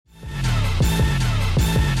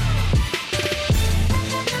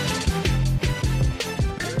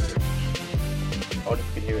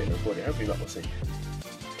not, we'll see.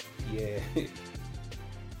 Yeah.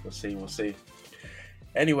 We'll see.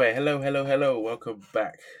 Anyway, hello. Welcome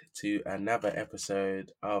back to another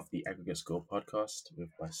episode of the Aggregate Score podcast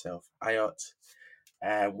with myself, Ayot.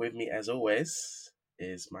 And with me, as always,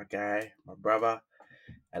 is my guy, my brother,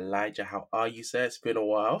 Elijah. How are you, sir? It's been a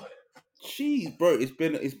while. Jeez, bro,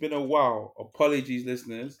 it's been a while. Apologies,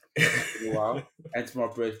 listeners. It's been a while. And to my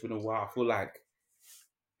bro, it's been a while. I feel like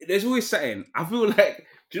there's always something. I feel like,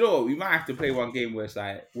 do you know what? We might have to play one game where it's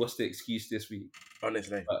like, what's the excuse this week?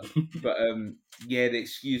 Honestly. But yeah, the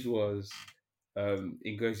excuse was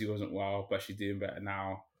Ngozi wasn't well, but she's doing better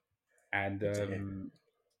now. And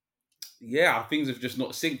yeah, things have just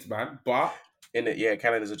not synced, man. But In it, yeah,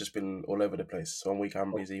 calendars have just been all over the place. 1 week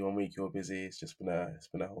I'm busy, 1 week you're busy. It's been a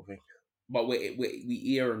whole thing. But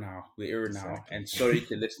we era now. We're era now. Exactly. And sorry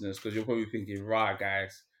to listeners, because you're probably thinking, right,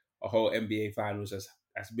 guys, a whole NBA finals has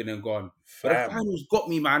been and gone. But the finals got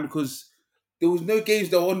me, man, because there was no games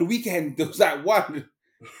that were on the weekend. There was like one.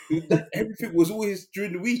 Everything was always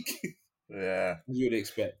during the week. Yeah. As you would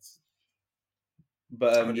expect.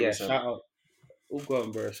 But yeah, 100%. shout out. Oh, go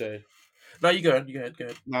on, bro. Sorry. No, you go ahead.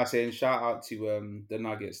 No, saying shout out to the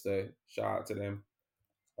Nuggets though. Shout out to them.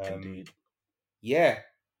 Indeed. Yeah.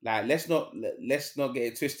 Like let's not get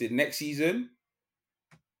it twisted. Next season,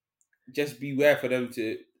 just beware for them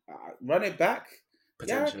to run it back.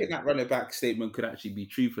 Yeah, I reckon that run it back statement could actually be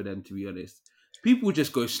true for them, to be honest. People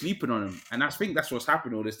just go sleeping on them. And I think that's what's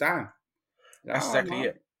happened all this time. That's exactly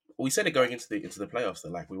it. We said it going into the playoffs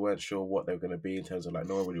that like we weren't sure what they were going to be in terms of like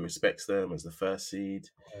no one really respects them as the first seed,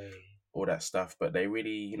 all that stuff. But they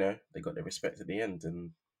really, they got their respect at the end and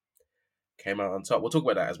came out on top. We'll talk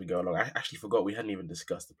about that as we go along. I actually forgot we hadn't even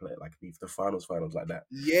discussed the finals like that.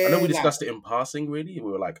 Yeah, I know we discussed it in passing. Really,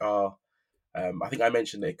 we were like, I think I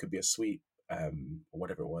mentioned that it could be a sweep, or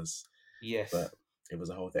whatever it was. Yes, but it was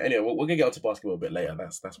a whole thing. Anyway, we're gonna get onto basketball a bit later.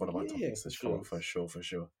 That's one of my topics that's come up for sure.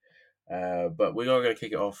 But we're going to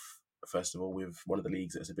kick it off first of all with one of the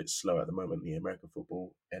leagues that's a bit slow at the moment, the American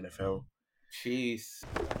football, NFL. Jeez.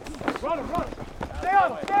 Run! Stay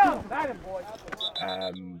on!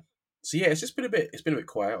 So yeah, it's been a bit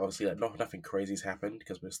quiet. Obviously, like nothing crazy's happened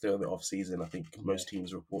because we're still in the off season. I think most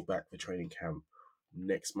teams report back for training camp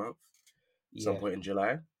next month, some point in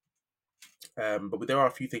July. But there are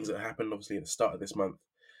a few things that happened. Obviously, at the start of this month,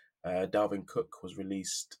 Dalvin Cook was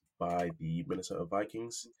released by the Minnesota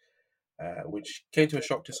Vikings. Which came to a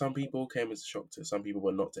shock to some people, came as a shock to some people,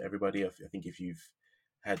 but not to everybody. I think if you've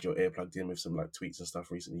had your ear plugged in with some like tweets and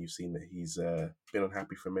stuff recently, you've seen that he's been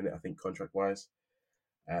unhappy for a minute, I think, contract-wise.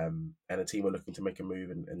 And the team are looking to make a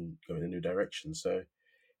move and go in a new direction. So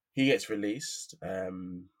he gets released,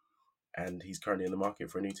 and he's currently in the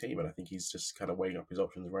market for a new team. And I think he's just kind of weighing up his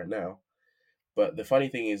options right now. But the funny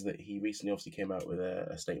thing is that he recently obviously came out with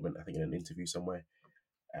a statement, I think in an interview somewhere,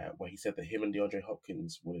 where he said that him and DeAndre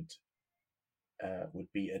Hopkins would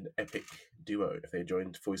be an epic duo if they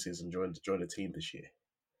joined forces and joined a team this year.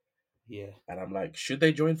 Yeah. And I'm like, should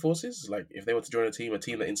they join forces? Like, if they were to join a team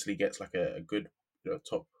that instantly gets like a good,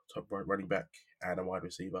 top running back and a wide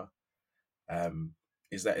receiver,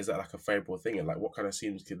 is that like a favorable thing? And like, what kind of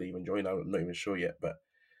teams could they even join? I'm not even sure yet. But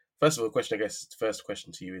first of all, first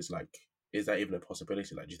question to you is like, is that even a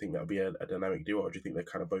possibility? Like, do you think that would be a dynamic duo, or do you think they're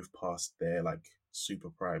kind of both past their like super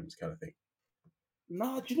primes kind of thing?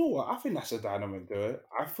 No, do you know what? I think that's a dynamic though.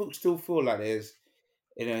 I still feel like there's,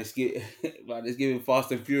 it's giving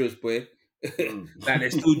Fast and Furious, boy. Like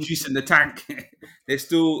there's still juice in the tank. There's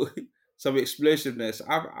still some explosiveness.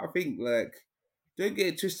 I think like don't get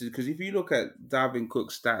it twisted because if you look at Dalvin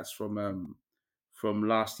Cook's stats from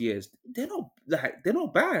last year's, they're not bad. They're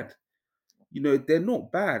not bad.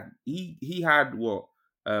 He had what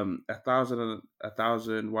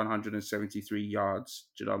 1,173 yards.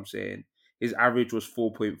 Do you know what I'm saying? His average was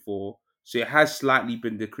 4.4, so it has slightly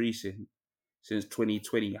been decreasing since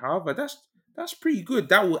 2020. However, that's pretty good.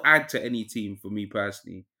 That will add to any team for me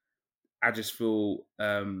personally. I just feel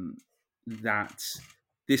that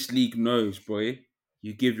this league knows, boy,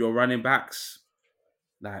 you give your running backs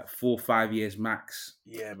like 4 or 5 years max.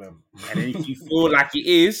 Yeah, man. And then if you feel like it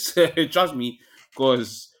is, trust me,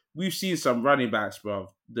 because we've seen some running backs,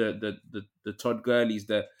 bro. The Todd Gurley's,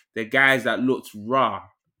 the guys that looked raw,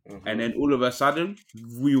 and then all of a sudden,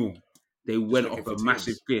 they went off a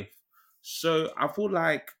massive cliff. So I feel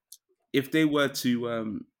like if they were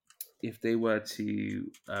to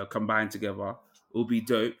combine together, it would be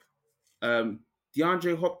dope.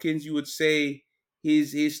 DeAndre Hopkins, you would say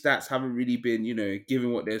his stats haven't really been,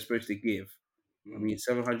 giving what they're supposed to give. I mean,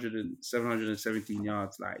 717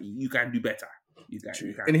 yards. Like you can do better. You can.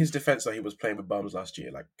 In his defense, he was playing with bums last year.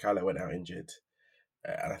 Like Kyler went out injured.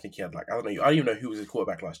 And I think he had like, I don't know, I don't even know who was his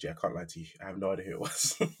quarterback last year. I can't lie to you. I have no idea who it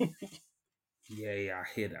was. Yeah, I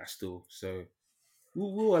hear that still. So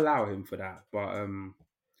we'll allow him for that. But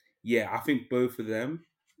yeah, I think both of them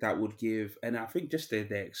that would give, and I think just their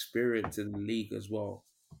experience in the league as well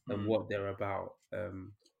and Mm, what they're about.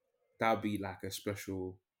 That would be like a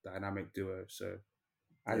special dynamic duo. So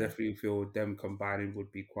I yeah. definitely feel them combining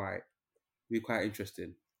would be quite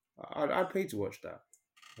interesting. I'd pay to watch that.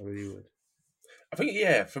 I really would. I think,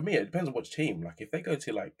 yeah, for me, it depends on which team. Like, if they go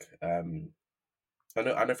to like, I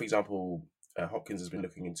know, for example, Hopkins has been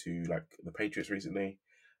looking into like the Patriots recently,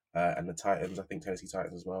 and the Titans. I think Tennessee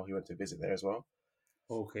Titans as well. He went to visit there as well.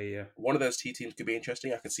 Okay, yeah. One of those two teams could be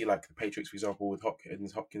interesting. I could see like the Patriots, for example, with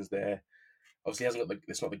Hopkins. Hopkins there. Obviously, he hasn't got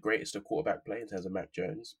it's not the greatest of quarterback play in terms of Mac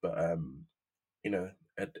Jones, but you know,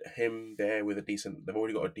 him there with a decent. They've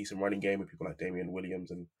already got a decent running game with people like Damian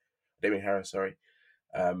Harris. Sorry.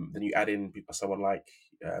 Then you add in someone like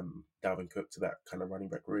Dalvin Cook to that kind of running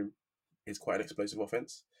back room. It's quite an explosive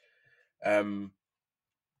offense. Um,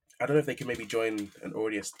 I don't know if they can maybe join an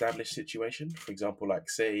already established situation. For example, like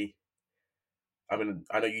say, I mean,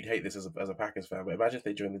 I know you'd hate this as a Packers fan, but imagine if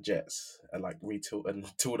they joined the Jets and like retooled and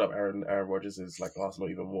tooled up Aaron Rodgers' like Arsenal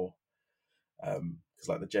even more. Because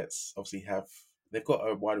like the Jets obviously they've got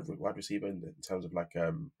a wide receiver in terms of like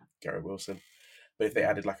Garrett Wilson. But if they Mhm.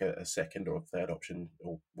 added like a second or a third option,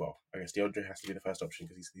 or well, I guess DeAndre has to be the first option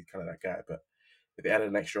because he's kind of that guy. But if they added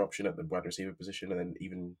an extra option at the wide receiver position and then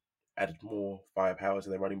even added more firepower to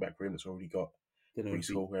their running back room that's already got Then it would Brees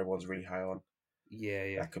be Hall, who everyone's really high on,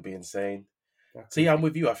 yeah. that could be insane. That So could yeah, I'm be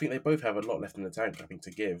with you. I think they both have a lot left in the tank. I think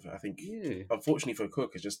to give. I think yeah. unfortunately for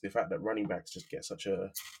Cook, it's just the fact that running backs just get such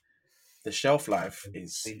a the shelf life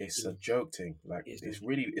is They it's a do. joke thing. Like It's it's a,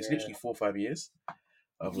 really it's yeah, literally 4 or 5 years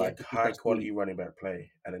of yeah, like because high that's all. quality running back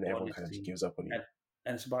play, and then everyone kind of just Honestly, gives up on you.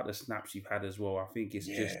 and it's about the snaps you've had as well. I think it's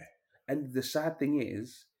just, Yeah. and the sad thing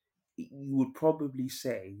is, you would probably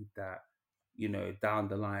say that down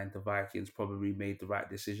the line the Vikings probably made the right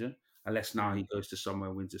decision, unless now he Mm. goes to somewhere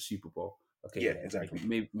and wins a Super Bowl. Okay, Yeah. yeah, like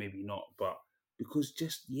Exactly. maybe not, but because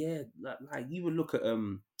just yeah, like you would look at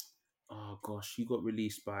oh gosh, he got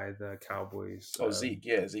released by the Cowboys. Oh Zeke.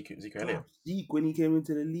 Yeah. Zeke Bruv, Elliott. Zeke, when he came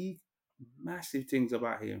into the league, massive things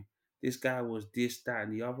about him. This guy was this, that,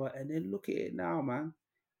 and the other. And then look at it now, man.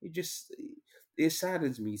 It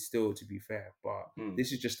saddens me still, to be fair. But Mm.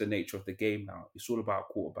 this is just the nature of the game now. It's all about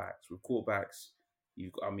quarterbacks. With quarterbacks,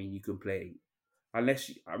 you can play. I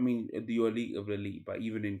mean, you're elite of the elite, but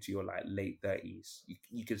even into your like late 30s,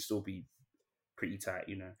 you can still be pretty tight,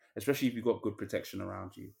 especially if you've got good protection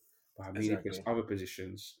around you. But I mean, if it's Exactly. other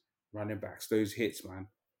positions, running backs, those hits, man,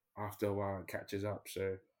 after a while it catches up.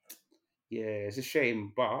 So yeah, it's a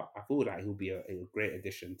shame, but I feel like he'll be a great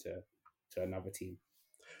addition to another team.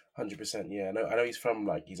 100%. Yeah. I know he's from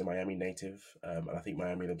like he's a Miami native, and I think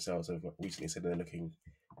Miami themselves have recently said they're looking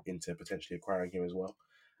into potentially acquiring him as well.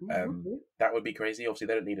 Okay. That would be crazy. Obviously,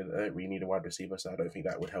 they don't really need a wide receiver, so I don't think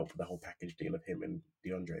that would help the whole package deal of him and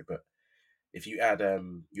DeAndre. But if you add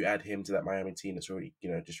him to that Miami team that's already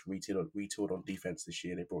just retooled on defense this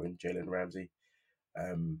year, they brought in Jalen Ramsey,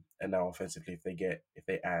 and now offensively, if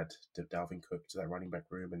they add Dalvin Cook to that running back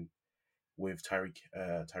room and with Tyreek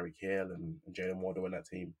Hill and Jalen Waddle in that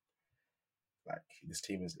team, like this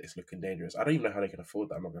team is looking dangerous. I don't even know how they can afford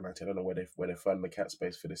that. I'm not gonna lie to you. I don't know where they fund the cap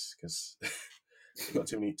space for this because they've got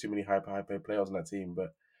too many high paid players on that team.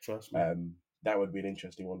 But Trust me. um, that would be an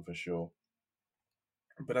interesting one for sure.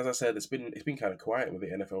 But as I said, it's been kind of quiet with the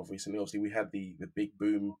NFL recently. Obviously, we had the big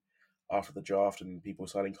boom after the draft and people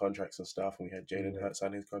signing contracts and stuff, and we had Jalen Yeah. Hurts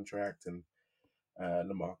sign his contract and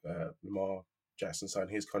Lamar Jackson sign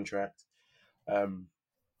his contract. Um,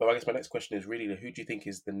 but I guess my next question is really who do you think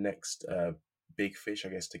is the next big fish? I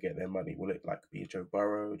guess to get their money, will it like be Joe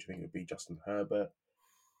Burrow? Do you think it would be Justin Herbert?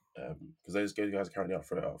 Because those guys are currently up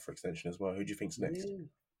for extension as well. Who do you think's next? Yeah.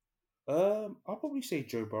 I'll probably say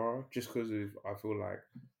Joe Burrow just because of I feel like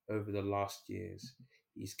over the last years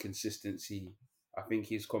his consistency. I think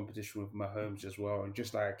his competition with Mahomes as well, and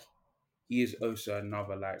just like he is also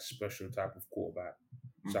another like special type of quarterback.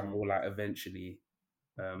 So I Hmm. feel like eventually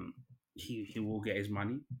um, he will get his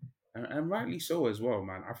money, and rightly so as well,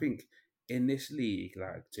 man. I think in this league,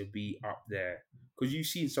 like to be up there, because you've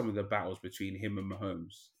seen some of the battles between him and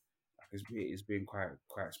Mahomes, like it's been quite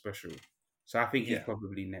special. So I think he's Yeah,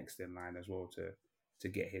 probably next in line as well to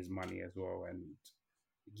get his money as well. And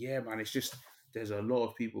yeah, man, it's just there's a lot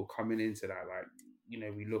of people coming into that. Like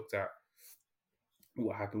we looked at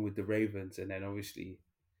what happened with the Ravens, and then obviously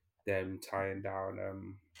them tying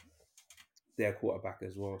down their quarterback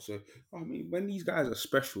as well. So I mean, when these guys are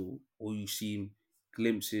special, or you see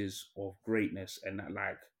glimpses of greatness, and that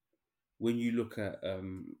like when you look at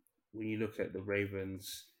the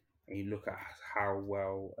Ravens and you look at how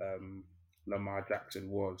well Lamar Jackson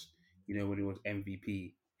was, when he was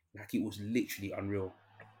MVP, like it was literally unreal.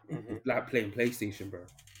 It was Hmm. like playing PlayStation, bro.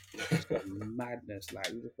 Just like madness. Like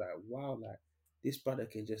you're just like, wow, like this brother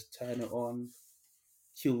can just turn it on,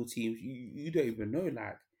 kill teams. You don't even know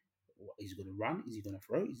like what is he gonna run? Is he gonna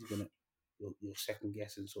throw? Is he gonna you're second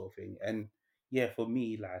guessing sort of thing. And yeah, for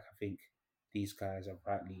me, like I think these guys are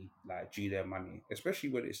rightly like due their money, especially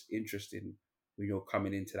when it's interesting when you're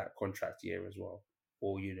coming into that contract year as well,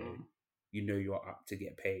 or you're up to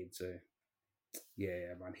get paid. So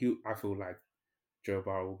yeah, man. I feel like Joe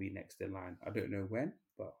Barrow will be next in line. I don't know when,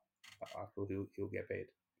 but I feel he'll get paid.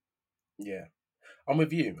 Yeah. I'm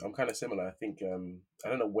with you. I'm kind of similar. I think I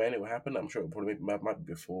don't know when it will happen. I'm sure it probably might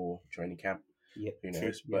be before training camp. Yeah, Who true.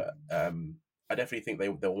 knows? Yeah, But I definitely think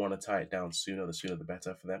they'll want to tie it down sooner. The sooner the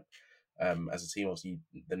better for them. As a team, obviously,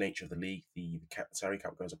 the nature of the league, the salary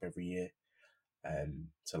cap goes up every year.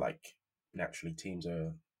 So like naturally, teams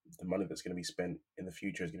are the money that's going to be spent in the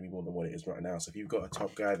future is going to be more than what it is right now. So if you've got a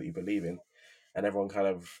top guy that you believe in, and everyone kind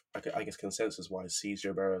of, I guess, consensus wise, sees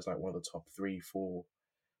Joe Burrow as like one of the top 3, 4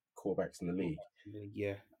 quarterbacks in the league.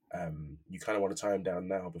 yeah, You kind of want to tie him down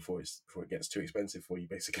now before it gets too expensive for you,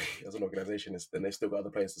 basically, as an organization. Then they've still got other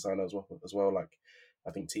players to sign as well. As well, like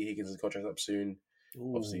I think T Higgins' contract up soon.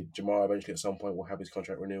 Ooh, Obviously, Jamar eventually at some point will have his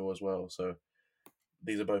contract renewal as well. So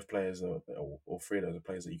these are both players, or three of those are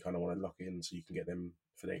players that you kind of want to lock in so you can get them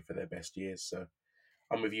for their best years. So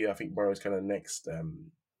I'm with you. I think Burrow's kind of next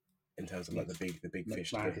in terms of like next the big next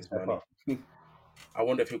fish to man get to his step money. up. I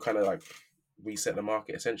wonder if he'll kind of like reset the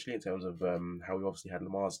market essentially in terms of how we obviously had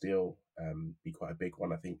Lamar's deal be quite a big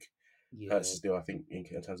one. I think Yeah, Hertz's deal, I think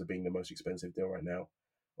in terms of being the most expensive deal right now.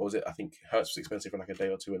 Or was it? I think Hertz was expensive for like a day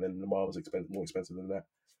or two, and then Lamar was more expensive than that.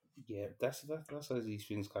 yeah. That's how these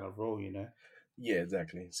things kind of roll. Yeah,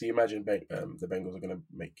 exactly. So you imagine the Bengals are going to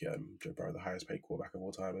make Joe Burrow the highest paid quarterback of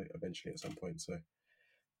all time eventually at some point. So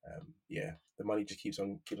yeah, the money just keeps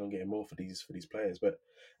on getting more for these players. But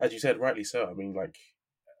as you said, rightly so. I mean, like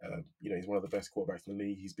he's one of the best quarterbacks in the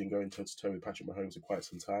league. He's been going toe to toe with Patrick Mahomes for quite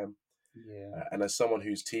some time. Yeah, And as someone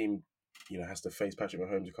whose team has to face Patrick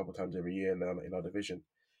Mahomes a couple of times every year now in our division,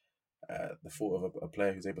 the thought of a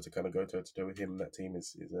player who's able to kind of go toe to toe with him in that team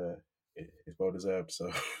is well deserved.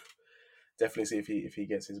 So definitely see if he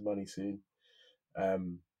gets his money soon.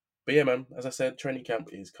 But yeah, man, as I said, training camp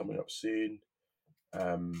is coming up soon.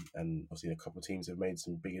 And obviously a couple of teams have made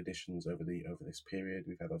some big additions over this period.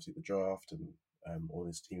 We've had obviously the draft and all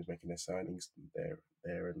these teams making their signings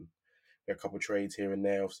there, and a couple of trades here and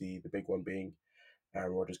there. Obviously, the big one being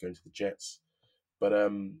Aaron Rodgers going to the Jets. But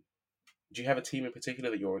do you have a team in particular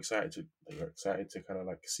that you're excited to kind of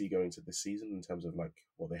like see going into this season in terms of like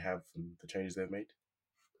what they have and the changes they've made?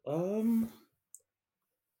 um,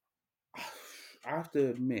 I have to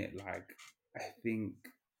admit, like, I think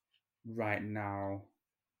right now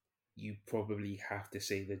you probably have to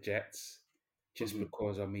say the Jets, just Hmm.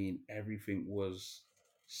 because I mean everything was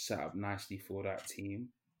set up nicely for that team.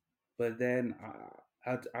 But then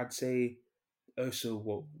I'd say also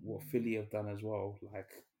what Philly have done as well. Like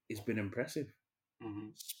it's been impressive, Hmm.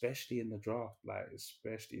 especially in the draft. Like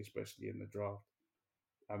especially in the draft.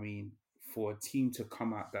 I mean, for a team to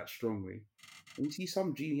come out that strongly, and you see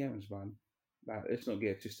some GMs, man. Like let's not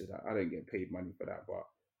get twisted. I don't get paid money for that, but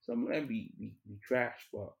some of them be trash.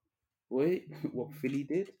 But boy, what Philly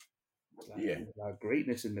did, like Yeah, it was like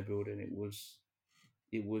greatness in the building.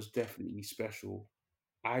 It was definitely special.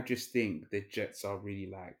 I just think the Jets are really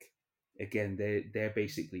like, again, they're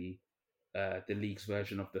basically the league's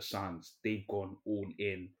version of the Suns. They've gone all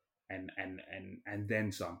in and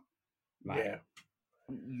then some. Like yeah,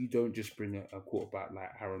 you don't just bring a quarterback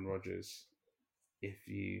like Aaron Rodgers if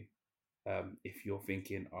you're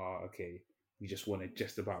thinking, oh, okay, we just want to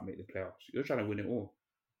just about make the playoffs. You're trying to win it all.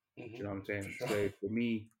 Do hmm you know what I'm for saying? sure. So for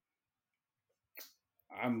me,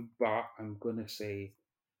 I'm gonna say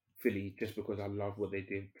Philly just because I love what they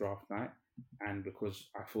did draft night, and because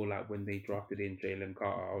I feel like when they drafted in Jalen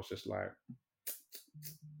Carter, I was just like,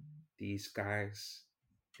 these guys,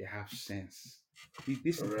 they have sense.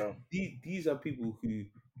 This, For real. these are people who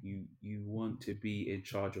you want to be in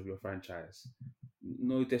charge of your franchise.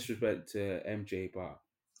 No disrespect to MJ, but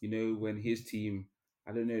when his team,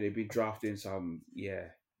 I don't know, they've been drafting some,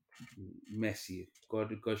 Messi. God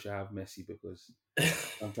should have Messi because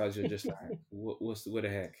sometimes you're just like, what the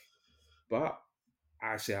heck? But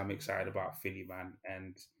I say I'm excited about Philly, man,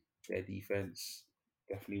 and their defense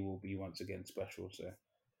definitely will be once again special. So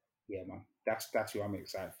yeah, man, that's who I'm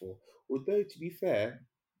excited for. Although to be fair,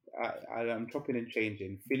 I'm chopping and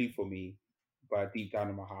changing. Philly for me, but deep down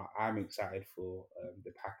in my heart, I'm excited for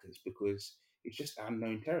the Packers because it's just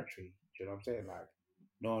unknown territory. Do you know what I'm saying? Like,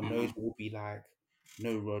 no one knows Hmm. what it will be like.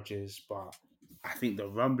 No Rodgers, but I think the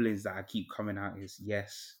rumblings that I keep coming out is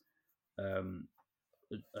yes, um,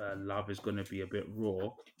 Love is going to be a bit raw,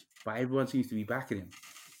 but everyone seems to be backing him.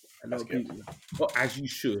 A lot That's of good. people, well, as you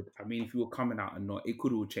should. I mean, if you were coming out and not, it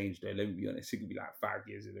could all change though. Let me be honest. It could be like 5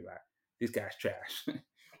 years and like, this guy's trash.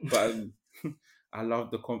 but I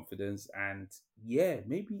love the confidence, and yeah,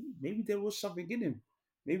 maybe there was something in him.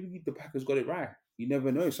 Maybe the Packers got it right. You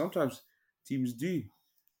never know. Sometimes teams do.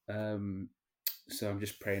 Um, so I'm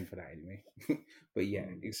just praying for that anyway. but yeah,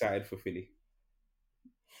 Mm. excited for Philly.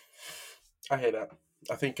 I hear that.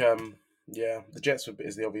 I think, yeah, the Jets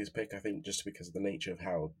is the obvious pick. I think just because of the nature of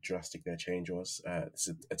how drastic their change was. It's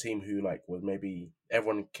a team who like was maybe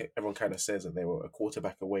everyone kind of says that they were a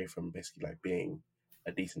quarterback away from basically like being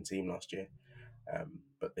a decent team last year.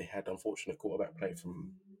 But they had unfortunate quarterback play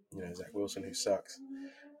from Zach Wilson, who sucks,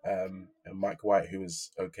 and Mike White, who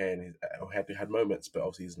was okay and had moments, but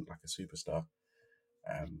obviously isn't like a superstar.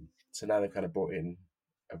 So now they've kind of brought in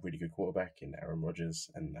a really good quarterback in Aaron Rodgers,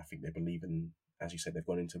 and I think they believe in, as you said, they've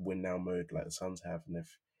gone into win now mode like the Suns have, and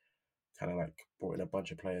they've kind of like brought in a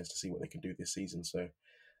bunch of players to see what they can do this season. So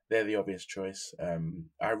they're the obvious choice.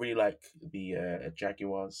 I really like the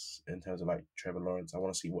Jaguars in terms of like Trevor Lawrence. I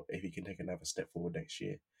want to see what if he can take another step forward next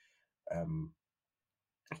year. Um,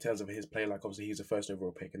 in terms of his play, like obviously he's the first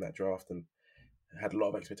overall pick in that draft and had a lot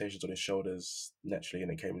of expectations on his shoulders naturally, and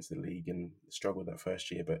then came into the league and struggled that first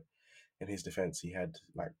year. But in his defense, he had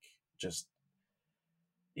like just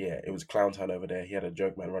it was clown town over there. He had a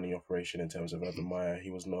joke man running operation in terms of Urban Meyer.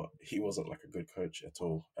 He wasn't like a good coach at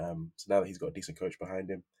all. So now that he's got a decent coach behind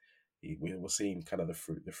him, we're seeing kind of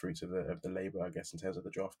the fruits of the labor, I guess, in terms of the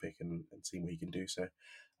draft pick and seeing what he can do. So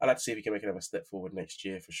I'd like to see if he can make another step forward next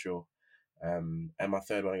year for sure. And my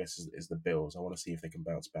third one, I guess, is the Bills. I want to see if they can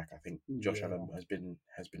bounce back. I think Josh Yeah, Allen has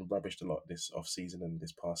been rubbished a lot this off season and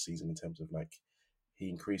this past season in terms of like he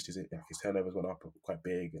increased his turnovers went up quite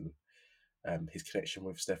big, and his connection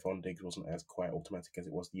with Stephon Diggs wasn't as quite automatic as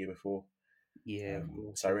it was the year before. yeah, of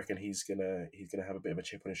course, So I yeah, reckon he's gonna have a bit of a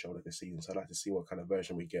chip on his shoulder this season. So I'd like to see what kind of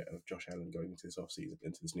version we get of Josh Allen going into this off season,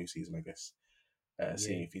 into this new season, I guess.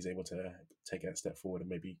 Seeing yeah, if he's able to take that step forward and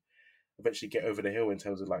maybe eventually get over the hill in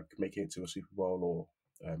terms of like making it to a Super Bowl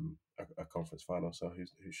or a conference final. So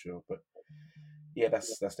who's sure? But yeah,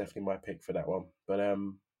 that's definitely my pick for that one. But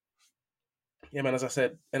yeah, man, as I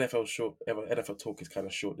said, NFL talk is kind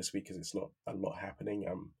of short this week because it's not a lot happening.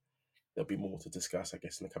 There'll be more to discuss, I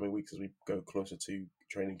guess, in the coming weeks as we go closer to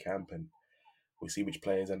training camp and we see which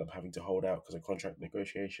players end up having to hold out because of contract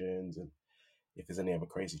negotiations, and if there's any other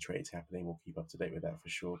crazy trades happening, we'll keep up to date with that for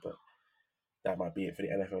sure. But that might be it for the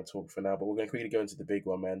NFL talk for now. But we're going to quickly go into the big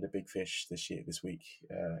one, man, the big fish this week,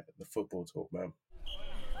 the football talk, man.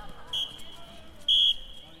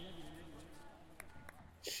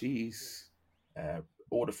 jeez, Uh,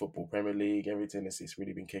 all the football, Premier League, everything. It's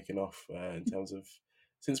really been kicking off in terms of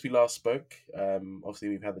since we last spoke. Obviously,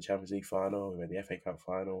 we've had the Champions League final, we've had the FA Cup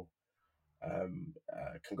final.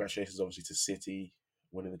 Congratulations, obviously, to City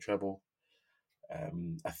winning the treble.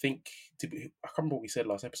 I think I can't remember what we said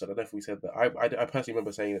last episode. I don't know if we said that. I personally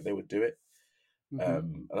remember saying that they would do it, hmm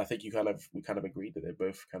and I think we kind of agreed that they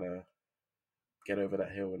both kind of get over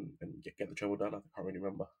that hill and get the treble done. I can't really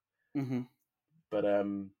remember, hmm but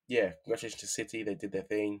yeah, congratulations to City. They did their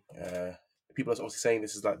thing. People are obviously saying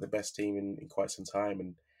this is like the best team in quite some time,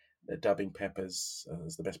 and they're dubbing Pep as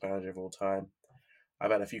the best manager of all time.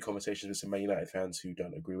 I've had a few conversations with some Man United fans who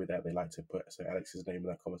don't agree with that. They like to put Sir Alex's name in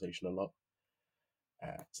that conversation a lot.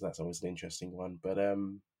 So that's always an interesting one. But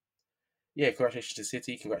yeah, congratulations to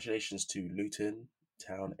City. Congratulations to Luton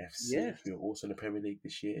Town yeah, FC, who are also in the Premier League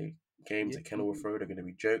this year. Games yeah, at Kenilworth Road are going to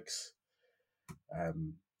be jokes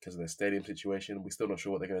because of their stadium situation. We're still not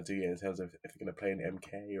sure what they're going to do yet in terms of if they're going to play in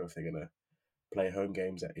MK or if they're going to play home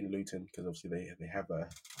games in Luton, because obviously they have a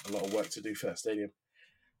lot of work to do for that stadium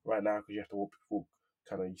right now because you have to walk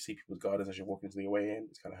kind of, you see people's gardens as you're walking to the away end.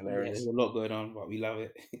 It's kind of yeah. There's hilarious. a lot going on, but we love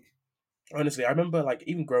it. Honestly, I remember like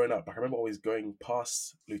even growing up, like I remember always going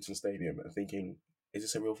past Luton Stadium and thinking, "Is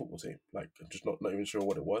this a real football team?" Like I'm just not even sure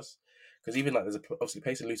what it was, because even like there's obviously a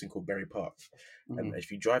place in Luton called Berry Park, and hmm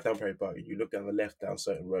if you drive down Berry Park and you look down the left down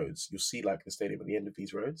certain roads, you'll see like the stadium at the end of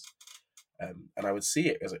these roads, and I would see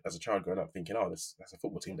it as a child growing up, thinking, "Oh, that's a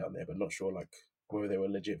football team down there," but not sure like whether they were a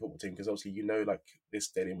legit football team, because obviously like this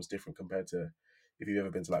stadium was different compared to if you've ever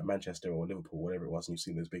been to like Manchester or Liverpool, whatever it was, and you've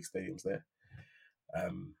seen those big stadiums there.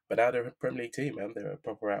 But now they're a Premier League team, man. They're a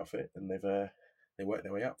proper outfit, and they worked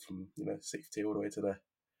their way up from sixth tier all the way to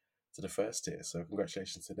to the first tier. So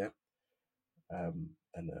congratulations to them.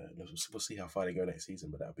 And we'll see how far they go next season,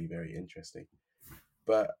 but that'll be very interesting.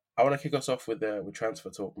 But I want to kick us off with transfer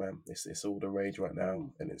talk, man. It's all the rage right now,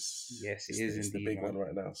 and Yes, it is it's the indeed, big man. one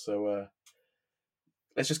right now. So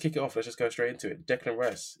let's just kick it off. Let's just go straight into it. Declan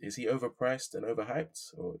Rice, is he overpriced and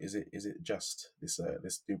overhyped, or is it just this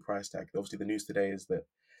new price tag? Obviously, the news today is that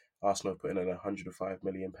Arsenal put in a £105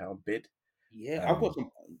 million bid. Yeah, I've got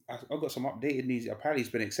some updated news. Apparently,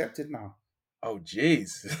 it's been accepted now. Oh,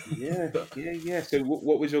 jeez. Yeah. So,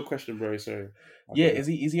 what was your question, bro? Sorry, I Yeah, got is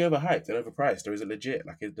he overhyped and overpriced, or is it legit?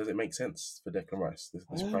 Like, does it make sense for Declan Rice this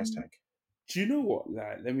that. price tag? Do you know what?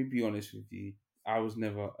 Like, let me be honest with you. I was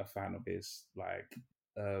never a fan of his. Like,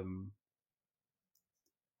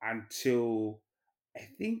 until I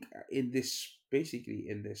think in this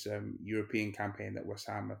European campaign that West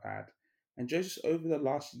Ham have had, and just over the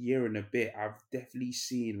last year and a bit, I've definitely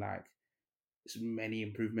seen like many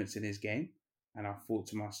improvements in his game, and I thought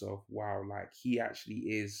to myself, wow, like he's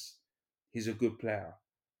a good player.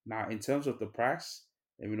 Now, in terms of the price,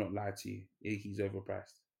 let me not lie to you, he's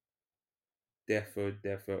overpriced. Defo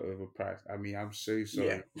overpriced. I mean, I'm so Yeah.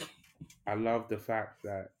 sorry. I love the fact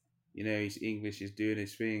that his English is doing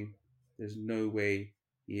his thing. There's no way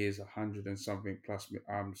he is 100 and something plus.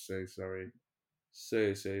 I'm so sorry,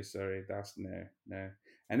 so sorry. That's no.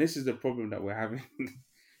 And this is the problem that we're having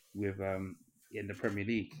with in the Premier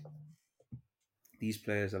League. These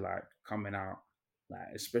players are like coming out, like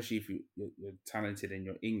especially if you're talented and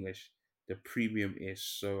you're English, the premium is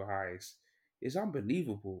so high. It's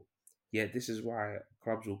unbelievable. Yet this is why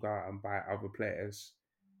clubs will go out and buy other players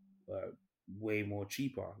uh, way more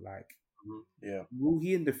cheaper. Like, Yeah. will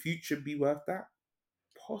he in the future be worth that?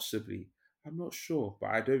 Possibly. I'm not sure, but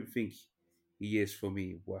I don't think he is for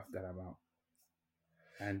me worth that amount.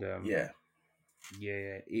 And Yeah.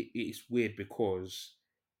 yeah, it's weird because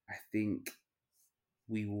I think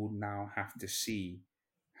we will now have to see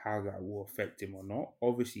how that will affect him or not.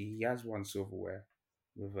 Obviously, he has won silverware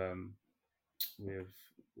with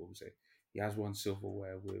what was it? He has won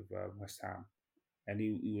silverware with West Ham, and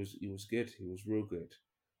he was good. He was real good.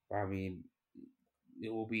 But I mean, it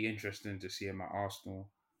will be interesting to see him at Arsenal.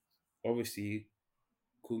 Obviously,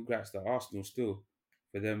 congrats to Arsenal still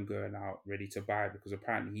for them going out ready to buy because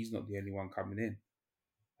apparently he's not the only one coming in.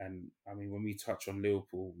 And I mean, when we touch on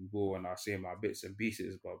Liverpool, we will and I say my bits and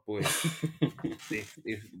pieces. But boy,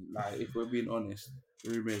 if we're being honest,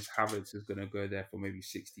 rumors Havertz is gonna go there for maybe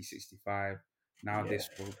 60, 65. Now Yeah. this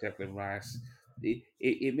for Declan Rice.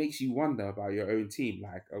 It makes you wonder about your own team.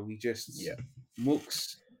 Like, are we just Yeah.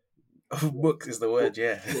 mooks? Books is the What, word,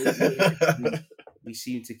 yeah. we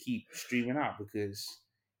seem to keep streaming out because,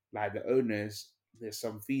 like the owners, there's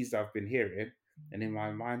some fees that I've been hearing, and in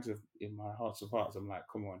my hearts of hearts, I'm like,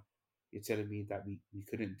 come on, you're telling me that we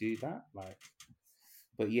couldn't do that, like.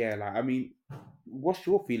 But yeah, like I mean, what's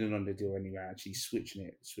your feeling on the deal anyway? Actually, switching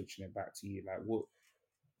it back to you. Like, what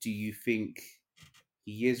do you think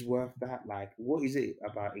he is worth that? Like, what is it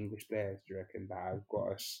about English players? Do you reckon that have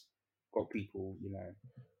got people,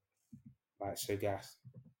 like so gassed?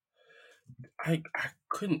 I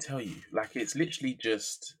couldn't tell you. Like, it's literally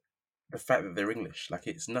just the fact that they're English. Like,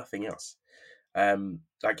 it's nothing else.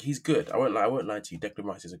 Like, he's good. I won't lie to you. Declan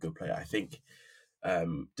Rice is a good player. I think. I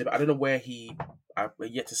don't know where I've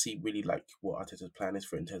yet to see really like what Arteta's plan is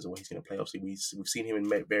for in terms of what he's going to play. Obviously, we've seen him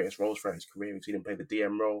in various roles throughout his career. We've seen him play the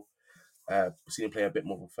DM role. We've seen him play a bit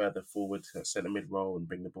more of a further forward, centre mid role, and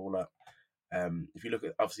bring the ball up. If you look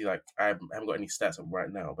at obviously like I haven't got any stats up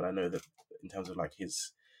right now, but I know that in terms of like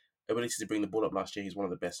his ability to bring the ball up last year, he's one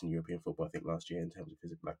of the best in European football. I think last year in terms of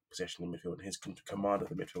his like possession in midfield and his command of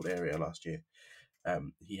the midfield area last year.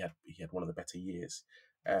 He had one of the better years.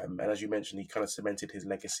 And as you mentioned, he kind of cemented his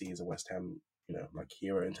legacy as a West Ham, like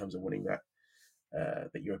hero in terms of winning that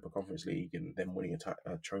the Europa Conference League and then winning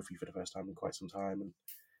a trophy for the first time in quite some time. And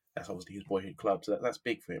that's obviously his boyhood club, so that's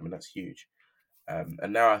big for him and that's huge.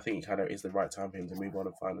 And now I think it kind of is the right time for him to move on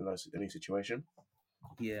and find a new situation.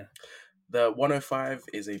 Yeah. The 105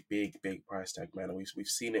 is a big price tag, man. And we've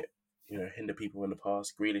seen it, hinder people in the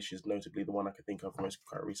past. Grealish is notably the one I could think of most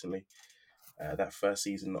quite recently. That first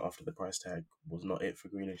season after the price tag was not it for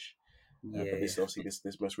Grealish. But Yeah. this obviously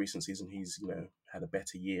this most recent season, he's had a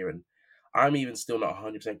better year, and I'm even still not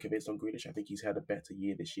 100% convinced on Grealish. I think he's had a better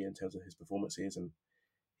year this year in terms of his performances, and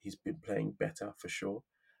he's been playing better for sure.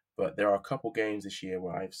 But there are a couple games this year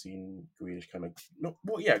where I've seen Grealish kind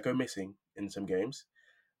of go missing in some games.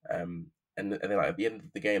 And then like, at the end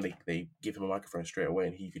of the game, they give him a microphone straight away,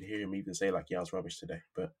 and you could hear him even say like, "Yeah, I was rubbish today,"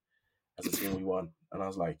 but as a team we won, and I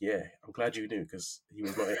was like, "Yeah, I'm glad you knew because he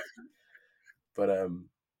was not it." But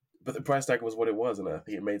but the price tag was what it was, and I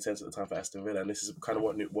think it made sense at the time for Aston Villa. And this is kind of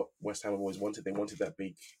what West Ham have always wanted. They wanted that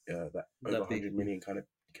big, that over That big 100 thing. million kind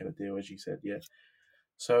of deal, as you said. Yeah.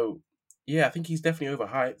 So yeah, I think he's definitely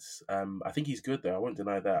overhyped. I think he's good though. I won't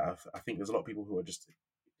deny that. I think there's a lot of people who are just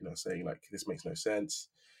saying like this makes no sense.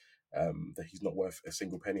 That he's not worth a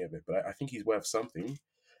single penny of it. But I think he's worth something.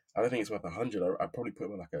 I don't think it's worth 100. I'd probably put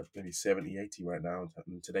him on like a maybe 70, 80 right now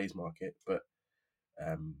in today's market. But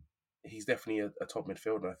um, he's definitely a top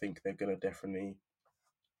midfielder. I think they're going to definitely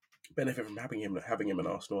benefit from having him in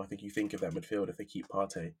Arsenal. I think you think of that midfield if they keep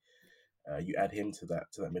Partey, you add him to that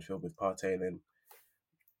midfield with Partey, and then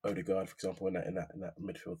Odegaard, for example, in that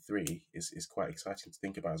midfield three is quite exciting to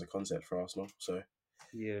think about as a concept for Arsenal. So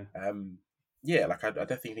Yeah, um, yeah, like I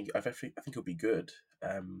definitely think he'll be good.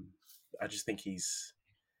 I just think he's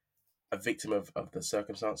a victim of the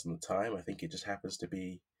circumstance and the time. I think it just happens to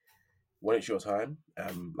be when it's your time,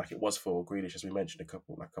 like it was for Grealish, as we mentioned a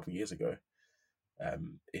couple years ago.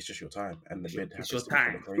 It's just your time, and the bid it's your happens to be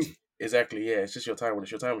kind of time. crazy. Exactly, yeah. It's just your time. When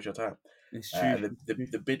it's your time, it's your time. It's true. And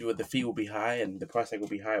the bid with the fee will be high, and the price tag will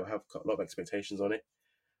be high. Will have a lot of expectations on it.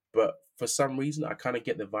 But for some reason, I kind of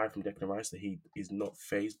get the vibe from Declan Rice that he is not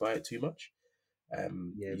phased by it too much. Yeah,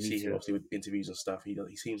 You me see him too. obviously with interviews and stuff. He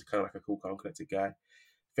seems kind of like a cool, calm, collected guy.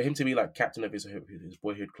 For him to be like captain of his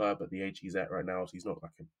boyhood club at the age he's at right now, he's not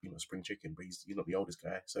like a spring chicken, but he's not the oldest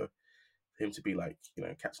guy. So for him to be like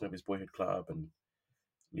captain of his boyhood club and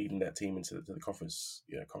leading that team into the conference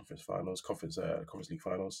conference finals, conference league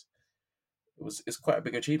finals, it's quite a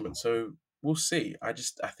big achievement. So we'll see. I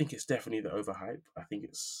think it's definitely the overhype. I think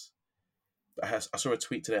it's. I saw a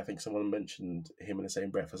tweet today. I think someone mentioned him in the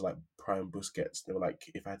same breath as like Prime Busquets. They were like,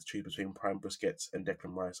 if I had to choose between Prime Busquets and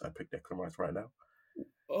Declan Rice, I'd pick Declan Rice right now. And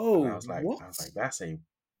I Oh, was like, what? that's a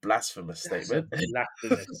blasphemous That's a statement.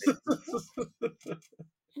 blasphemous statement.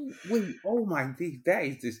 Wait, oh my days, that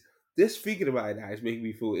is just thinking about it now is making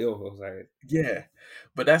me feel ill. I was like, Yeah,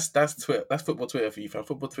 but that's Twitter. That's football Twitter for you, fam.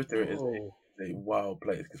 Football Twitter is oh, a wild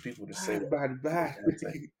place because people just say bad, what bad, they bad. have to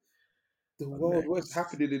say The on world, there. what's 'Cause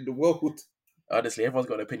happening in the world? honestly, everyone's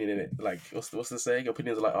got an opinion in it. Like, what's the saying?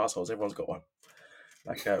 Opinions are like assholes. Everyone's got one.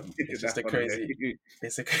 Like, it's just That's a funny. crazy.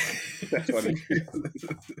 It's a. That's funny.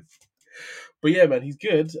 But yeah, man, he's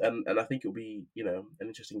good, and I think it'll be an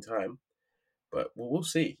interesting time. But we'll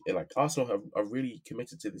see. Like Arsenal are really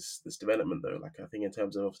committed to this development though. Like I think in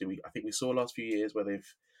terms of obviously I think we saw last few years where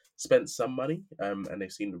they've spent some money and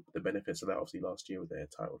they've seen the benefits of that obviously last year with their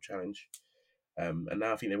title challenge. And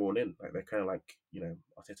now I think they're all in. Like they're kind of like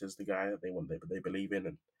Arteta's the guy that they want. They believe in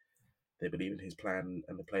and they believe in his plan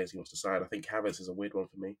and the players he wants to sign. I think Havertz is a weird one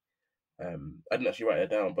for me. I didn't actually write it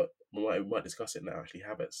down, but we might discuss it now. Actually,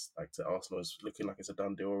 Havertz like to Arsenal is looking like it's a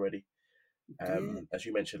done deal already. Yeah, As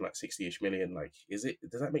you mentioned, like 60-ish million. Like, is it?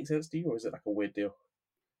 Does that make sense to you, or is it like a weird deal?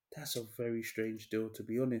 that's a very strange deal to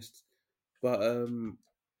be honest. But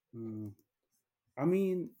hmm, I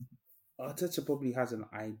mean, Arteta probably has an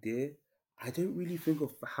idea. I don't really think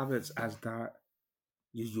of Havertz as that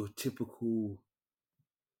your typical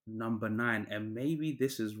number nine, and maybe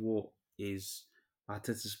this is what is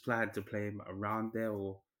Arteta's plan to play him around there,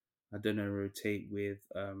 or I don't know, rotate with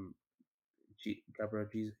Gabriel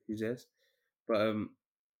Jesus. But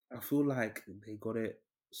I feel like they got it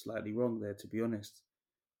slightly wrong there. To be honest,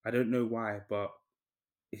 I don't know why, but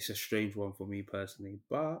it's a strange one for me personally.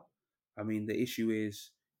 But I mean, the issue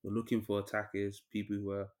is you're looking for attackers, people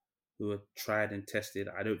who are tried and tested.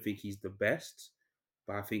 I don't think he's the best,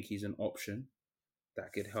 but I think he's an option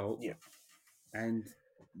that could help. Yeah. And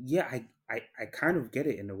yeah, I kind of get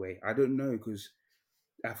it in a way. I don't know because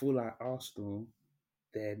I feel like Arsenal,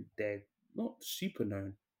 they're not super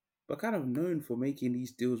known, but kind of known for making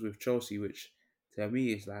these deals with Chelsea, which to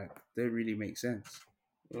me is like don't really make sense.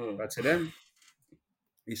 Mm, But to them,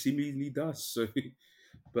 it seemingly does. So,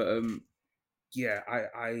 but yeah,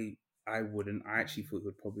 I wouldn't. I actually thought he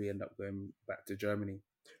would probably end up going back to Germany,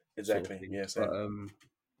 sort of exactly. thing. Yeah. But Same.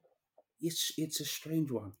 it's a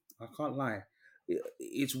strange one. I can't lie.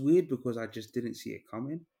 It's weird because I just didn't see it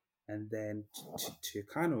coming, and then to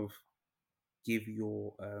kind of give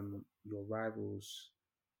your rivals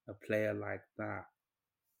a player like that,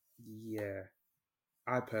 yeah,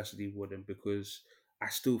 I personally wouldn't because I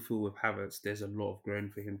still feel with Havertz there's a lot of growing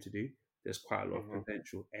for him to do. There's quite a lot of Hmm.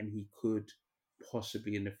 potential, and he could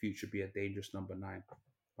possibly in the future be a dangerous number nine.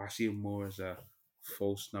 I see him more as a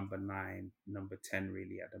false number nine, number 10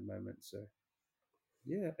 really at the moment. So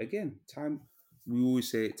yeah, again, time. We always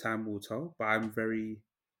say time will tell, but I'm very,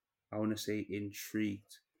 I want to say,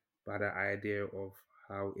 intrigued by the idea of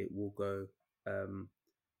how it will go um,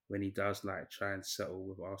 when he does like try and settle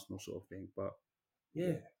with Arsenal, sort of thing. But yeah,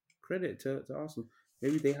 Yeah. credit to Arsenal.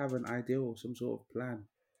 maybe they have an idea or some sort of plan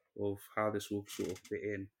of how this will sort of fit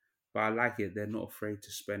in. But I like it. They're not afraid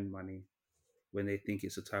to spend money when they think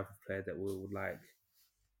it's a type of player that we would like.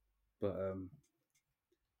 But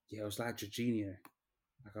yeah, it was like Jorginho.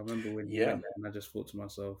 Like I remember when he Yeah, went there, and I just thought to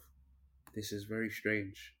myself, this is very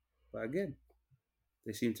strange. But again,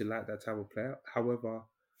 they seem to like that type of player. However,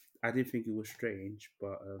 I did think it was strange,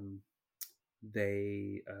 but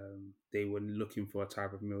they were looking for a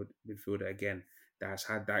type of midfielder again that has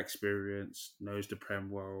had that experience, knows the prem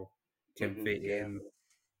well, can fit yeah. in.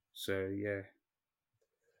 So yeah,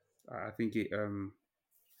 I think it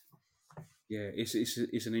yeah,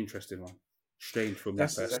 it's an interesting one. Strange for me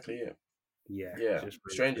That's exactly personally. it. Yeah, Yeah, just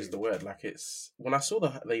very strange is the strange. word. Like it's when I saw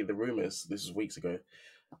the rumors. This was weeks ago.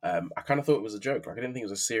 I kind of thought it was a joke. Like I didn't think it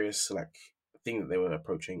was a serious like thing that they were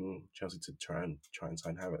approaching Chelsea to try and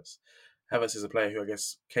sign Havertz. Havertz is a player who I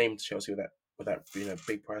guess came to Chelsea with that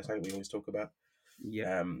big price tag we always talk about.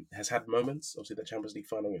 Yep. Has had moments. Obviously, the Champions League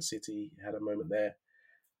final at City had a moment there,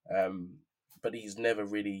 um, but he's never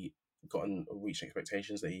really gotten or reached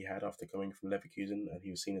expectations that he had after coming from Leverkusen, and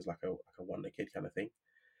he was seen as like a wonder kid kind of thing.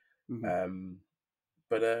 Hmm. Um,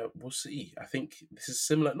 but we'll see. I think this is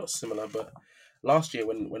similar, not similar, but last year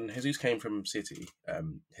when Jesus came from City,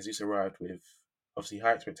 Jesus arrived with obviously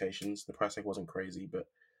high expectations. The price tag wasn't crazy, but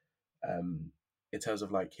um, in terms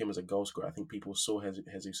of like him as a goal scorer, I think people saw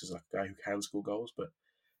Jesus as like a guy who can score goals. But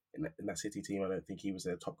in that City team, I don't think he was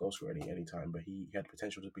their top goal scorer any time. But he had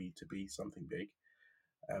potential to be something big.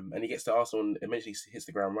 And he gets to Arsenal and eventually hits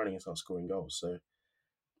the ground running and starts scoring goals. So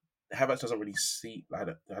Havertz doesn't really see. I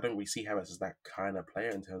don't really see Havertz as that kind of player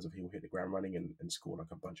in terms of he will hit the ground running and score like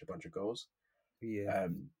a bunch of goals. Yeah.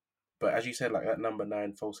 Um, but as you said, like that number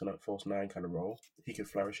nine, false nine kind of role, he could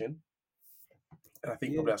flourish in, and I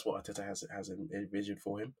think Yeah. probably that's what Arteta has envisioned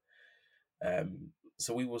for him.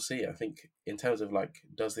 So we will see. I think in terms of like,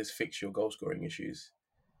 does this fix your goal scoring issues?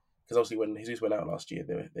 Because obviously, when Jesus went out last year,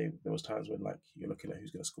 there was times when like you're looking at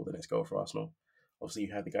who's going to score the next goal for Arsenal. Obviously,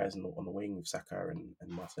 you had the guys on the wing with Saka and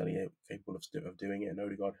Martinelli capable of doing it, and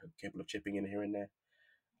Odegaard capable of chipping in here and there.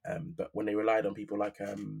 But when they relied on people like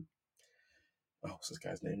what's this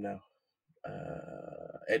guy's name now?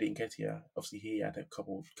 Eddie Nketiah. Obviously, he had a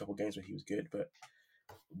couple games where he was good, but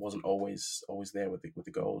wasn't always there with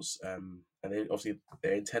the goals. And they obviously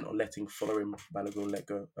they're intent on letting Fulham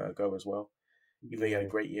Balogun go as well, even though he had a Yeah.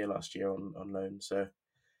 great year last year on loan. So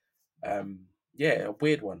yeah, a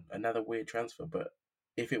weird one, another weird transfer. But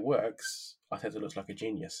if it works, Arteta looks like a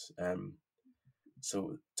genius.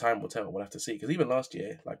 So time will tell. We'll have to see. Because even last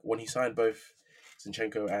year, like when he signed both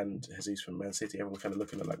Zinchenko and Jesus from Man City, everyone was kind of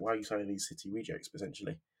looking at like, why are you signing these City rejects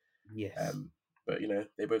potentially? Yes. Um, but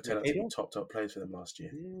they both Yeah. turned out to Paid be off. top players for them last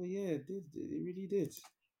year. Yeah. Yeah. It did. It really did.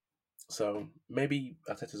 So maybe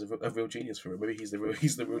Arteta's a real genius for him. Maybe he's the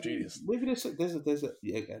real genius. Maybe there's a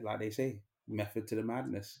yeah, like they say, method to the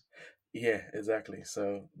madness. Yeah, exactly.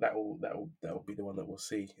 So that will be the one that we'll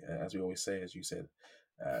see, as we always say, as you said.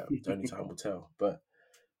 Only time will tell. But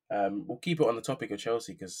we'll keep it on the topic of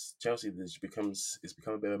Chelsea because Chelsea it's become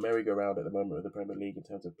a bit of a merry-go-round at the moment of the Premier League in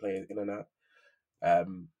terms of players in and out.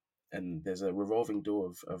 Um, and there's a revolving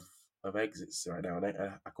door of exits right now, and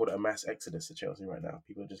I call it a mass exodus to Chelsea right now.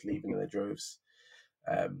 People are just leaving in their droves.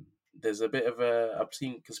 Um, there's a bit of I've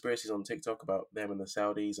seen conspiracies on TikTok about them and the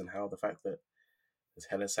Saudis and how the fact that there's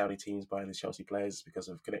hella Saudi teams buying these Chelsea players is because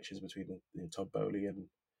of connections between Todd Bowley and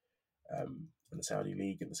the Saudi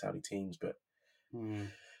league and the Saudi teams. But Hmm.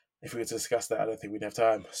 if we were to discuss that, I don't think we'd have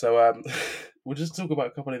time. So we'll just talk about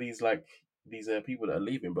a couple of these people that are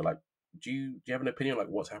leaving. But like, do you have an opinion on, like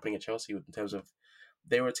what's happening at Chelsea in terms of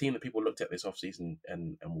they were a team that people looked at this offseason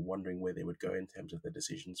and were wondering where they would go in terms of the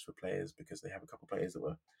decisions for players because they have a couple of players that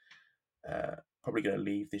were probably going to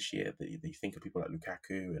leave this year. They think of people like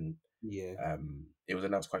Lukaku and Yeah. it was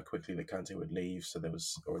announced quite quickly that Kante would leave, so there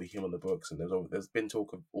was already him on the books, and there's been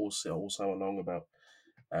talk of all summer long about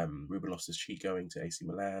Ruben Loftus-Cheek going to AC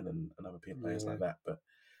Milan and other players Yeah. like that. But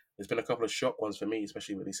there's been a couple of shock ones for me,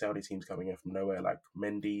 especially with these Saudi teams coming in from nowhere. Like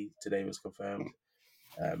Mendy today was confirmed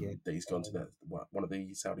Yeah. that he's gone to one of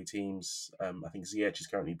the Saudi teams. I think Ziyech is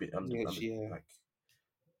currently Yeah. under Yeah. like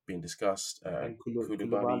being discussed. And Koulibaly, I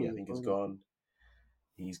Koulibaly as think, is well. gone.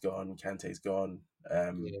 He's gone. Kante's gone.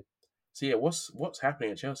 Um, Yeah. so yeah, what's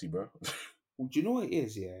happening at Chelsea, bro? Well, do you know what it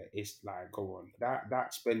is? Yeah, it's like go on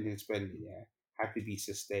that spending. Yeah, had to be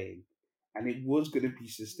sustained, and it was going to be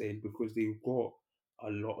sustained because they've got a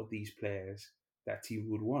lot of these players that team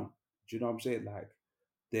would want. Do you know what I'm saying? Like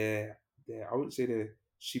they're I wouldn't say they're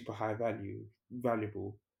super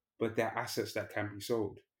valuable, but they're assets that can be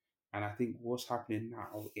sold. And I think what's happening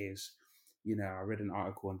now is I read an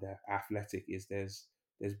article on the Athletic. Is there's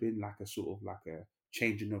been like a sort of like a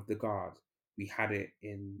changing of the guard. We had it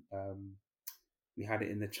in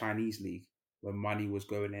the Chinese league when money was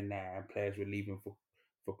going in there and players were leaving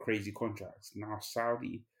for crazy contracts. Now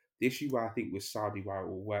Saudi, the issue why I think with Saudi why it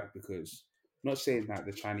will work because not saying that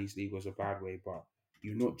the Chinese league was a bad way, but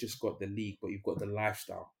you've not just got the league, but you've got the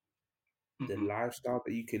lifestyle. The Mm-hmm. lifestyle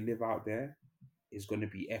that you can live out there is going to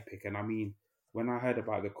be epic. And I mean, when I heard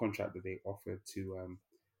about the contract that they offered to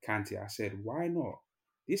Kante, I said, why not?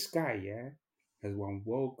 This guy, yeah, has won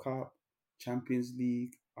World Cup, Champions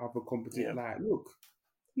League, other competitions. Yeah. Like, look,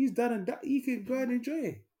 he's done and that. He can go and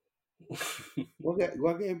enjoy it.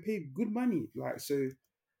 We're getting paid good money. Like, so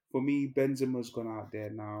for me, Benzema's gone out there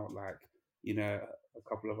now. Like, a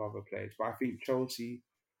couple of other players. But I think Chelsea,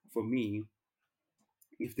 for me,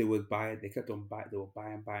 if they would buy it, they kept on buying. They were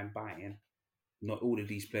buying. Not all of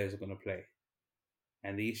these players are going to play.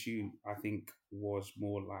 And the issue, I think, was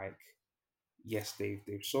more like, yes, they've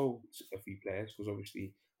sold a few players because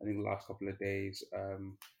obviously, I think the last couple of days,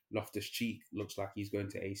 Loftus Cheek looks like he's going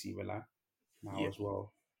to AC Milan now Yeah. as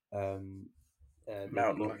well. Um, they've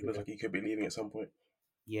Mount got looks like he could be leaving at some point.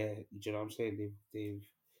 yeah, you know what I'm saying? They've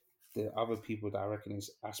the other people that I reckon is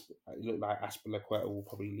it look like Aspilicueta will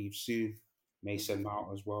probably leave soon. Mason Mm-hmm.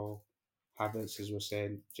 Mount as well. Havertz, as we're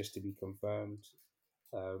saying, just to be confirmed.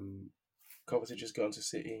 Um, Kovacic just gone to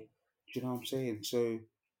City. do you know what I'm saying? So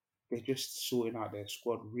they're just sorting out their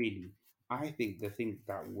squad really. I think the thing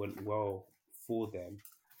that went well for them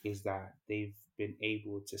is that they've been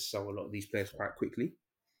able to sell a lot of these players quite quickly.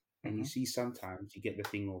 And you Mm-hmm. see sometimes you get the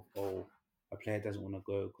thing of, oh, a player doesn't want to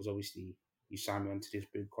go because obviously you sign me onto this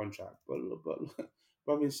big contract.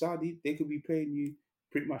 But in Saudi, they could be paying you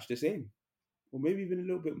pretty much the same or maybe even a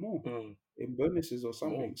little bit more Mm. in bonuses or More.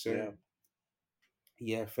 something. So, Yeah.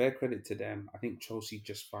 yeah, fair credit to them. I think Chelsea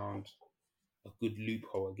just found a good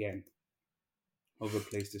loophole again of a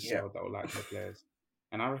place to Yeah. sell that will like their players.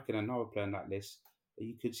 And I reckon another player on that list,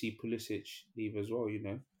 you could see Pulisic leave as well,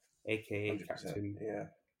 aka 100%. Yeah.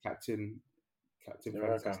 Captain, Captain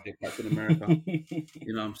America. Fantastic, Captain America.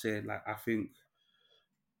 You know what I'm saying? Like, I think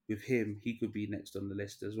with him, he could be next on the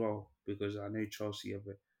list as well because I know Chelsea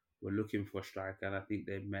were looking for a striker, and I think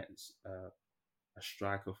they met a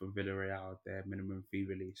striker from Villarreal, their minimum fee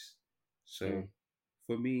release. So Mm.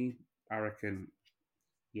 for me, I reckon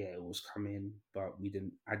yeah, it was coming, but we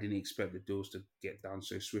didn't. I didn't expect the deals to get done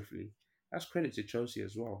so swiftly. That's credit to Chelsea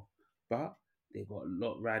as well, but they got a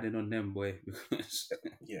lot riding on them, boy, because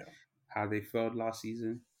Yeah. how they failed last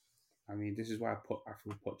season. I mean, this is why I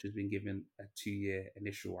feel Poch has been given a 2 year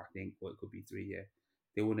initial, I think, or it could be 3 year.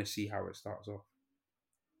 They want to see how it starts off.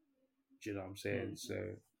 Do you know what I'm saying? Mm.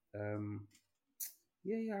 So,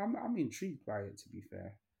 yeah, I'm intrigued by it. To be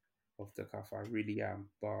fair, off the cuff, I really am.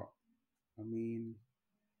 But I mean,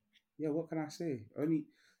 yeah, what can I say? Only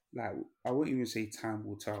like I won't even say time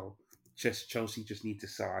will tell. Just Chelsea just need to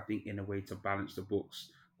sell, I think, in a way to balance the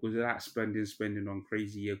books because they're not spending on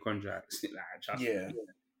crazy year contracts. Like, trust me,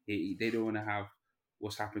 Yeah. they don't want to have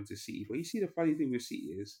what's happened to City. But you see, the funny thing with City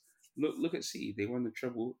is, look at City. They won the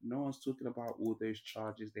treble. No one's talking about all those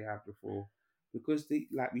charges they had before because they,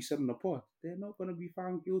 like we said on the pod, they're not going to be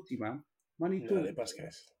found guilty, man. Money No, they're talks. best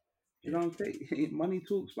case. Do you Yeah. know what I'm saying? Money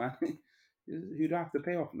talks, man. Who'd have to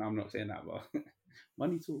pay off? No, I'm not saying that, but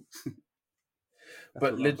money talks. That's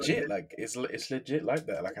But what I'm saying. legit, like it's legit like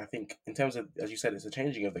that. Like I think in terms of, as you said, it's a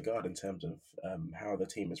changing of the guard in terms of how the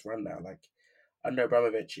team is run now. Like under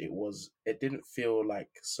Abramovich, it didn't feel like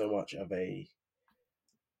so much of a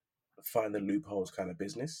find the loopholes kind of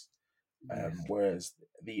business. Yes. Whereas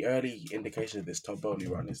the early indication of this Todd Bowley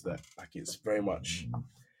run is that like it's very much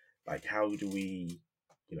like how do we,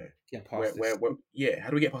 you know, Get past where yeah, how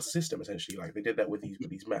do we get past the system essentially? Like they did that with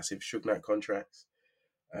these massive Sugnat contracts,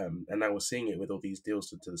 and now we're seeing it with all these deals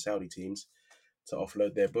to the Saudi teams to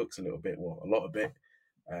offload their books a little bit, well, a lot of it,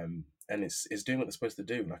 and it's doing what they're supposed to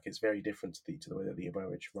do. Like it's very different to the way that the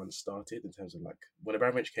Abramovich run started in terms of like when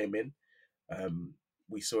Abramovich came in, um,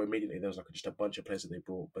 we saw immediately there was like just a bunch of players that they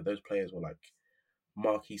brought, but those players were like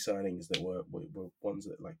marquee signings that were ones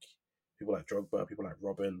that like people like Drogba, people like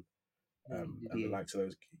Robin, and the Yeah. likes of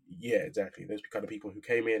those. Yeah, exactly. Those kind of people who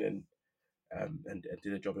came in and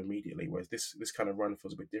did a job immediately. Whereas this kind of run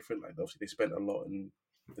feels a bit different. Like obviously they spent a lot in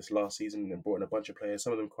this last season and brought in a bunch of players,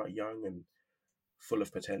 some of them quite young and full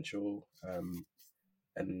of potential.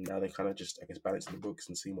 And now they kind of just, I guess, balancing the books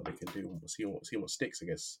and seeing what they can do and seeing what sticks, I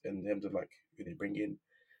guess, in terms of like who they bring in.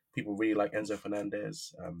 People really like Enzo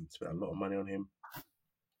Fernandez. Spent a lot of money on him,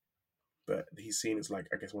 but he's seen as like,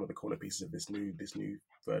 I guess, one of the corner pieces of this new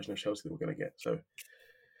version of Chelsea that we're going to get. So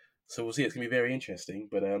we'll see. It's going to be very interesting.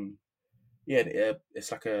 But yeah,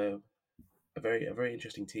 it's like a very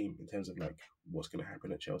interesting team in terms of like what's going to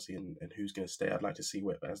happen at Chelsea and who's going to stay. I'd like to see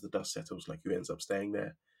where as the dust settles, like who ends up staying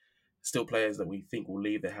there. Still players that we think will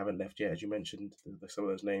leave, they haven't left yet, as you mentioned. Some of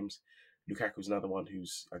those names. Lukaku's another one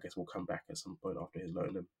who's I guess will come back at some point after his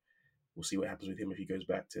loan, and we'll see what happens with him if he goes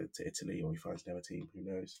back to Italy or he finds another team. Who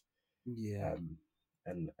knows? Yeah. Um,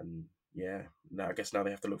 and yeah, now I guess now they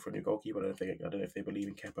have to look for a new goalkeeper. I don't know if they believe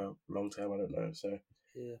in Kepa long term. I don't know. So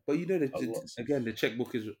Yeah, but you know, lots of again, the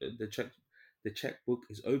checkbook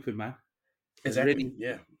is open, man. They're exactly ready.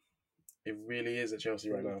 yeah. It really is at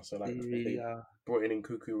Chelsea right now. So like They I really think are. brought in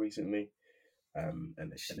Cuckoo recently, and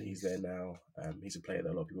he's there Jeez. now. He's a player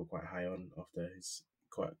that a lot of people are quite high on after his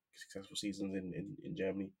quite successful seasons in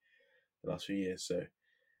Germany the last few years. So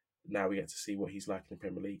now we get to see what he's like in the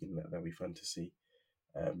Premier League, and that'll be fun to see.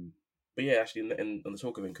 Um, but yeah, actually, on the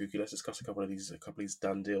talk of Nkuku, let's discuss a couple of these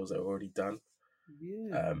done deals that are already done.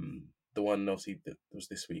 Yeah. The one obviously that was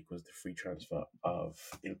this week was the free transfer of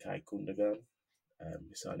Ilkay Gundogan,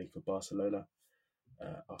 signing for Barcelona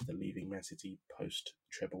after leaving Man City post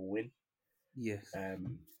treble win. Yes.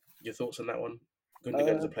 Um, your thoughts on that one?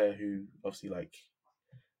 Gundogan is a Uh. player who obviously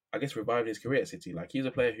I guess revived his career at City. Like he's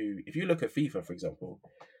a player who, if you look at FIFA for example,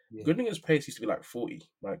 Yeah. Gundogan's pace used to be like 40.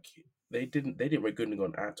 Like they didn't rate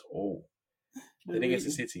Gundogan at all. No, Then he gets to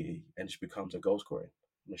really. City and just becomes a goal scoring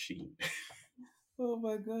machine. Oh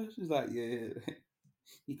my gosh! It's like, yeah,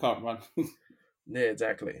 he can't run. Yeah,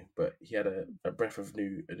 exactly. But he had a breath of a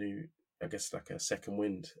new, I guess like a second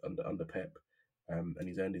wind under Pep, and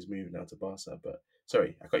he's earned his move now to Barca. But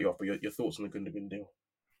sorry, I cut you off. But your thoughts on the Gundogan deal?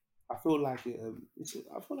 I feel like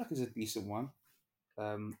I feel like it's a decent one.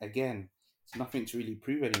 Again, it's nothing to really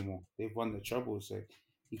prove anymore. They've won the treble, so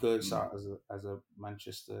he goes Mm, out as a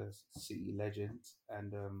Manchester City legend,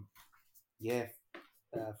 and yeah,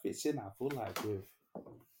 fits in. I feel like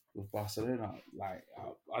with Barcelona, like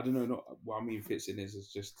I don't know, not what I mean fits in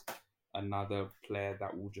is just another player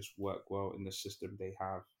that will just work well in the system they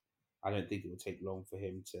have. I don't think it will take long for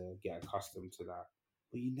him to get accustomed to that.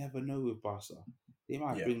 But you never know with Barca. They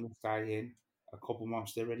might yeah. bring this guy in a couple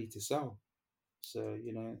months, they're ready to sell. So,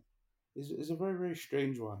 it's a very, very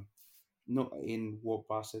strange one. Not in what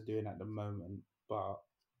Barca are doing at the moment, but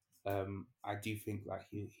I do think like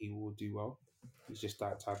he will do well. He's just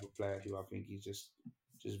that type of player who I think he's just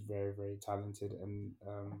very, very talented, and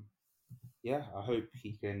yeah, I hope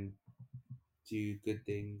he can do good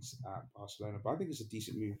things at Barcelona. But I think it's a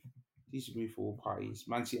decent move for all parties.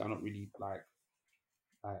 Man City are not really like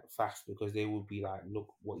fast because they will be like, look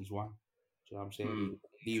what he's won. Do you know what I'm saying? Mm, Even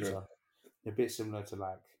if he leaves true. us, a bit similar to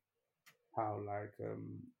like how like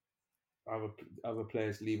other other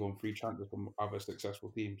players leave on free transfers from other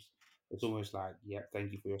successful teams. It's almost like, yeah,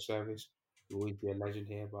 thank you for your service. You'll always be a legend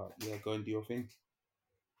here, but yeah, go and do your thing.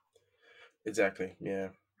 Exactly. Yeah.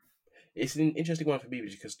 It's an interesting one for me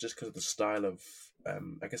because of the style of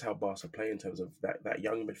I guess how Barca play in terms of that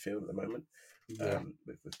young midfield at the moment Yeah,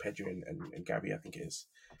 with Pedri and Gavi, I think it is.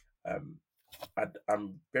 Um,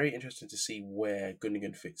 I'm very interested to see where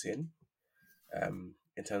Gundogan fits in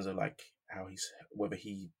terms of like how he's whether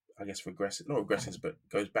he I guess regresses not regresses but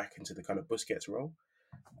goes back into the kind of Busquets role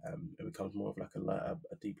and becomes more of like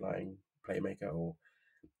a deep lying playmaker, or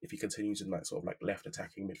if he continues in that sort of like left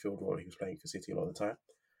attacking midfield role he was playing for City a lot of the time.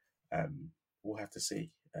 We'll have to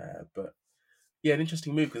see. But yeah, an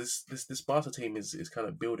interesting move because this Barca team is kind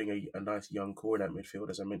of building a nice young core in that midfield,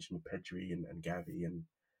 as I mentioned with Pedri and Gavi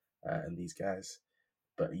and these guys.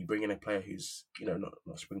 But you bring in a player who's not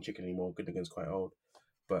spring chicken anymore. Gundogan's quite old,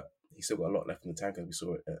 but he's still got a lot left in the tank, as we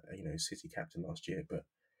saw City captain last year. But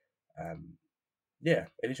um, yeah,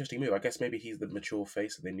 an interesting move. I guess maybe he's the mature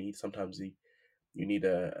face that they need. Sometimes you need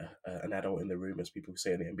an adult in the room, as people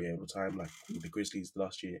say in the NBA all the time. Like with the Grizzlies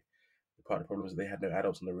last year, part of the problem is they had no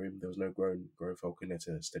adults in the room. There was no grown folk in there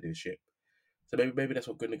to steady the ship. So maybe that's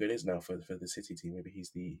what Gundogan is now for the City team. Maybe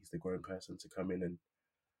he's the grown person to come in and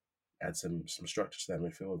add some structure to that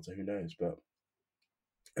midfield. So who knows? But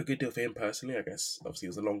a good deal for him personally, I guess. Obviously, it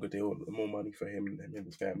was a longer deal, more money for him and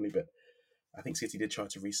his family. But I think City did try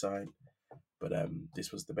to re-sign, but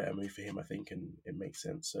this was the better move for him, I think, and it makes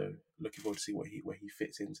sense. So looking forward to see where he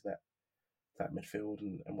fits into that midfield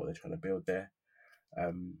and what they're trying to build there.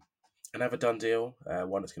 Um, Another done deal,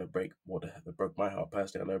 one that's going to break that broke my heart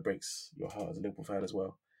personally. I know it breaks your heart as a Liverpool fan as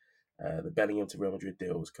well. The Bellingham to Real Madrid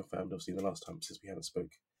deal was confirmed, obviously, the last time since we haven't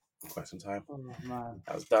spoke for quite some time. oh man,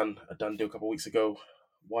 That was done, a done deal a couple of weeks ago.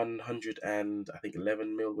 100 and I think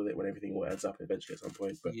 11 mil with it when everything all adds up eventually at some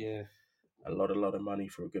point. But yeah, a lot of money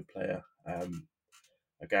for a good player.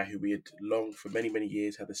 A guy who we had long for many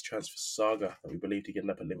years had this transfer saga that we believed he'd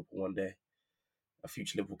end up at Liverpool one day. a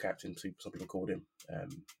future Liverpool captain. Some people called him,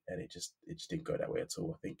 and it just didn't go that way at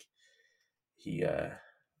all. I think he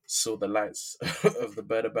saw the lights of the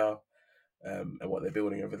Bernabeu and what they're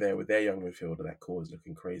building over there with their young midfielder. That core is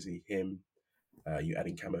looking crazy. Him, you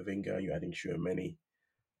adding Camavinga, you adding Tchouameni,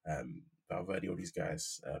 Valverde, all these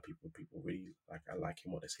guys. People really like. I like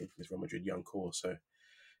him. What they're seeing from this Real Madrid young core. So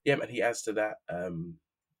yeah, man, he adds to that.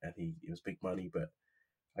 And he was big money, but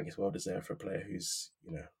I guess well deserved for a player who's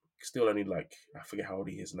still only like I forget how old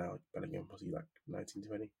he is now. Bellingham was he like 19,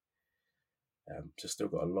 20? So still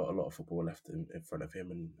got a lot of football left in front of him,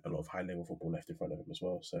 and a lot of high level football left in front of him as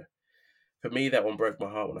well. So for me, that one broke my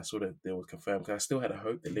heart when I saw that deal was confirmed, because I still had a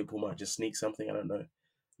hope that Liverpool might just sneak something. I don't know.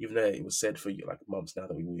 Even though it was said for like months now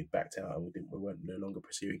that we backed out and we weren't no longer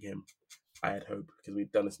pursuing him, I had hope because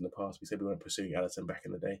we'd done this in the past. We said we weren't pursuing Alisson back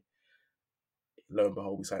in the day. Lo and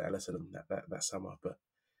behold, we signed Alisson that summer. But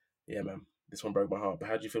yeah, man, this one broke my heart. But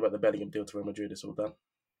how do you feel about the Bellingham deal to Real Madrid? It's all done.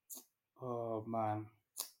 Oh man,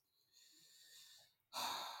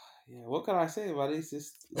 yeah. What can I say about this?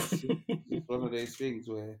 It's one of those things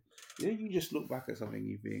where you just look back at something and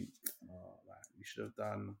you think, oh, like, we should have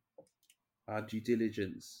done our due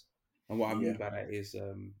diligence. And what I mean Yeah, by that is,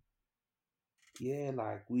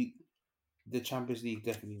 like the Champions League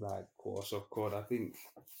definitely like caught us off guard. I think,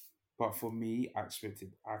 but for me, I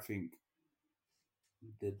think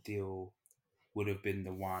the deal would have been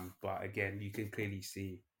the one. But again, you can clearly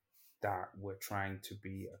see that we're trying to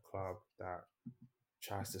be a club that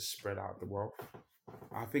tries to spread out the wealth.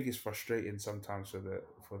 I think it's frustrating sometimes for the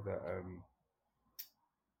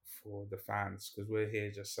fans, because we're here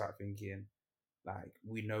just sat thinking like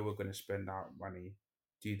we know we're going to spend our money,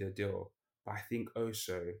 do the deal. But I think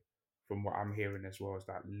also from what I'm hearing as well is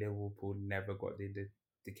that Liverpool never got the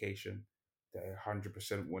indication that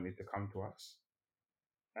 100% wanted to come to us,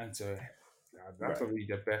 and so that's right, not really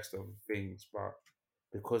the best of things. But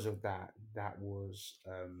because of that, that was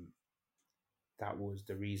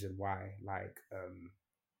the reason why.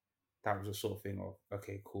 That was a sort of thing of,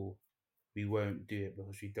 okay, cool, we won't do it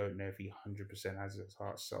because we don't know if he 100% has his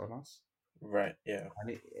heart set on us, right, yeah,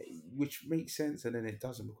 and which makes sense, and then it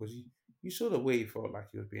doesn't, because you saw the way he felt like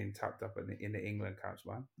he was being tapped up in the England camps,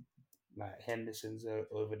 man. Like Henderson's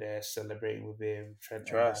over there celebrating with him, Trent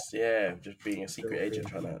and that trust, yeah, just being a sort secret of agent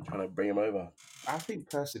thing. trying to bring him over. I think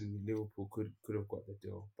personally Liverpool could have got the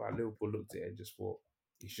deal, but Liverpool looked at it and just thought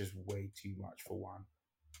it's just way too much for one.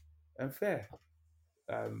 And fair.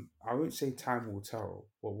 I won't say time will tell,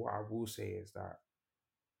 but what I will say is that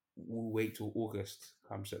we'll wait till August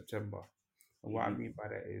come September. And what I Hmm. mean by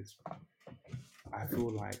that is I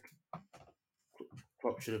feel like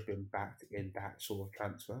Klopp should have been backed in that sort of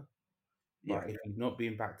transfer. Yeah, But if he's not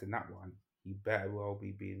being backed in that one, he better well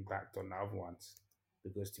be being backed on the other ones.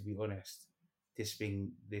 Because to be honest, this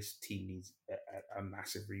team needs a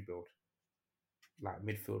massive rebuild. Like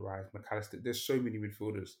midfield wise, McAllister. There's so many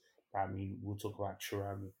midfielders. I mean, we'll talk about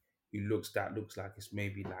Chirami, who looks like it's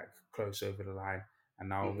maybe like close over the line, and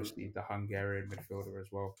now hmm, obviously the Hungarian midfielder as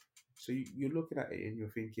well. So you're looking at it and you're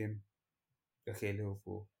thinking, okay,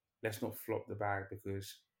 Liverpool, let's not flop the bag,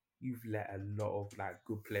 because you've let a lot of like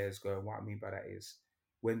good players go. And what I mean by that is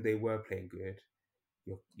when they were playing good,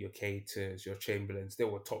 your Caters, your Chamberlains, they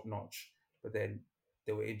were top notch, but then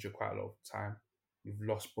they were injured quite a lot of the time. You've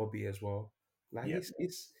lost Bobby as well. Like yeah,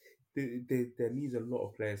 there needs a lot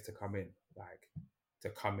of players to come in, like to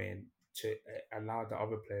come in to allow the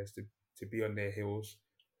other players to be on their heels,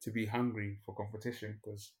 to be hungry for competition,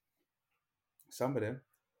 because some of them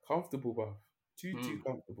comfortable, but too mm.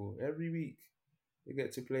 comfortable. Every week they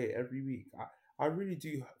get to play every week. I really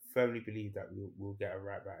do firmly believe that we'll get a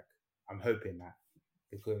right back. I'm hoping that,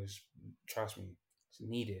 because trust me, it's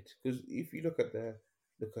needed. Because if you look at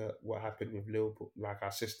what happened with Liverpool, like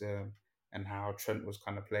our system and how Trent was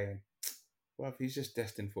kind of playing, well, he's just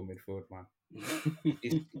destined for midfield, man.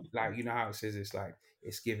 It's like, you know how it says, it's like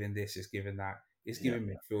it's giving this, it's giving that, it's Yeah,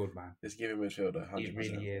 giving midfield, man. let's give him midfielder, It 100%.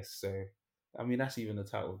 really is. So, I mean, that's even the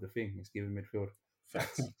title of the thing. It's giving midfield.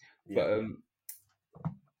 Facts. Yeah,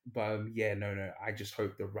 but yeah, no. I just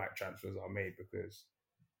hope the right transfers are made, because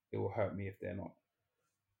it will hurt me if they're not.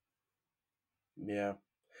 yeah.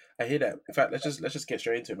 I hear that. In fact, let's just get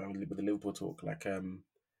straight into it, man, with the Liverpool talk. Like,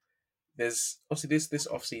 there's obviously this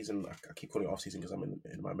off season. I keep calling it off season because I'm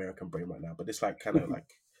in my American brain right now. But this like kind of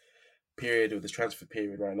like period of this transfer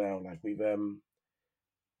period right now. Like we've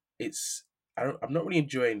it's I'm not really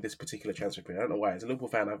enjoying this particular transfer period. I don't know why. As a Liverpool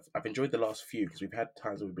fan, I've enjoyed the last few because we've had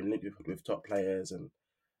times where we've been linked with top players, and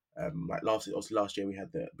like last year we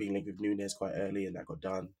had the being linked with Nunes quite early and that got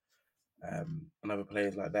done. And other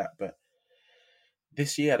players like that, but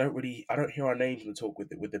this year I don't hear our names in the talk with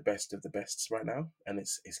the best of the bests right now, and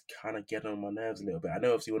it's kind of getting on my nerves a little bit. I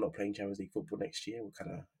know obviously we're not playing Champions League football next year. We're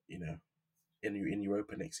kind of in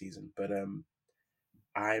Europa next season, but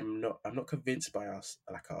I'm not convinced by our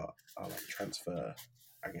like transfer,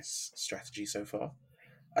 I guess, strategy so far.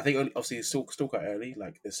 I think obviously it's still quite early.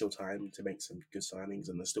 Like there's still time to make some good signings,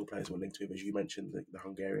 and there's still players we're linked with, as you mentioned, the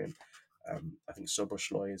Hungarian. I think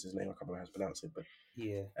Soboslai is his name. I can't remember how to pronounce it, but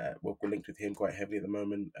Yeah, we're linked with him quite heavily at the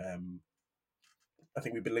moment. I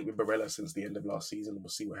think we've been linked with Barella since the end of last season. We'll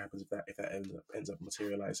see what happens if that ends up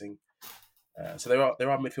materialising. So there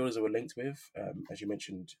are midfielders that we're linked with. As you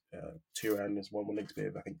mentioned, Turan is one we're linked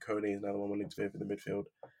with. I think Kone is another one we're linked with in the midfield.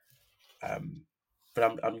 Um,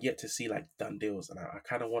 but I'm yet to see like done deals, and I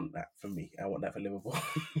kind of want that for me. I want that for Liverpool.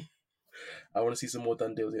 I want to see some more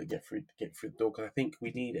done deals that get through the door, because I think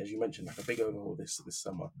we need, as you mentioned, like a big overhaul this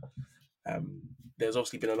summer. There's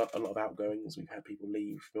obviously been a lot of outgoings. We've had people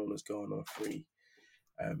leave. Milner's gone on a free.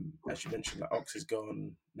 As you mentioned, like Ox is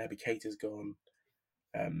gone, Naby Keita's gone.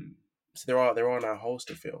 Um, so there are now holes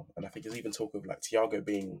to fill, and I think there's even talk of like Thiago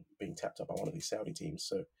being tapped up by one of these Saudi teams.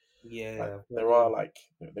 So like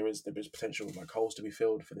yeah, there is potential like holes to be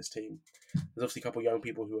filled for this team. There's obviously a couple of young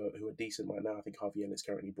people who are decent right now. I think Harvey Elliot's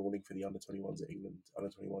currently balling for the under 21s at England, under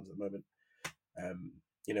 21s at the moment. Um,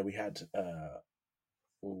 we had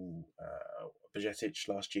Bajcetic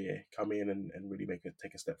last year come in and really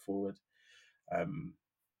take a step forward. Um,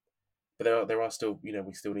 but there are still, we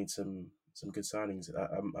still need some good signings.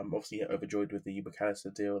 I'm obviously overjoyed with the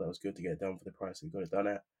McAllister deal. That was good to get it done for the price we got it done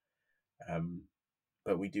at. Um,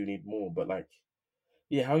 but we do need more. But like,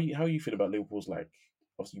 yeah, how you feel about Liverpool's, like,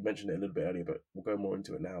 obviously you mentioned it a little bit earlier, but we'll go more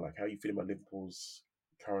into it now. Like, how you feeling about Liverpool's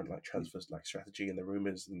current like transfers, like strategy and the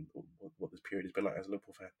rumours, and what this period has been like as a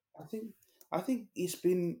Liverpool fan? I think I think it's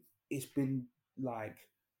been like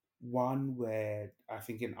one where I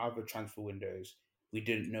think in other transfer windows we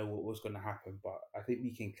didn't know what was going to happen, but I think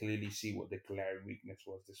we can clearly see what the glaring weakness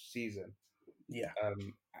was this season, Yeah,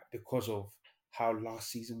 um, because of how last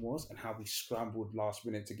season was and how we scrambled last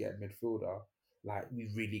minute to get a midfielder. Like we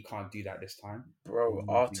really can't do that this time. We bro.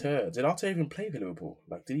 really- Did Arthur even play for Liverpool?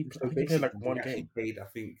 Like, did he? I So think he played basically, like he one actually game. played, I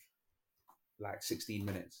think, like 16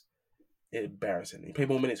 minutes. Embarrassing. He played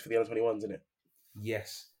more minutes for the under 21s, isn't it?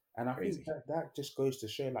 Yes, and I think Crazy. that just goes to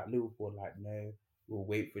show, like Liverpool, like no, we'll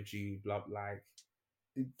wait for you, blah, like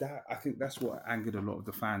that. I think that's what angered a lot of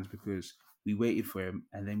the fans because we waited for him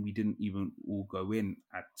and then we didn't even all go in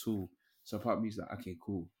at all. So part of me is like, okay,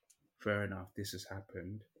 cool, fair enough, this has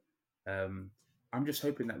happened. Um, I'm just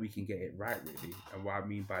hoping that we can get it right, really. And what I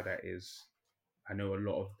mean by that is, I know a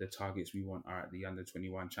lot of the targets we want are at the under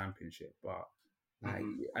 21 championship, but like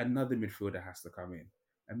Hmm. another midfielder has to come in,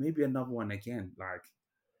 and maybe another one again. Like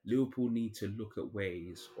Liverpool need to look at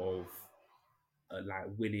ways of like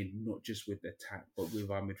winning, not just with attack, but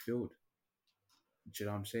with our midfield. Do you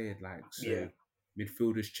know what I'm saying? Like, Yeah. so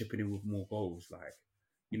midfielders chipping in with more goals. Like,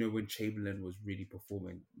 when Chamberlain was really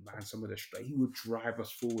performing, man, some of the he would drive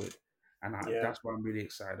us forward, and Yeah. that's what I'm really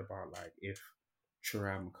excited about. Like, if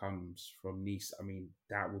Thuram comes from Nice, I mean,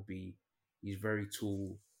 that would be. He's very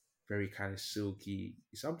tall, very kind of silky.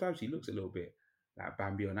 Sometimes he looks a little bit like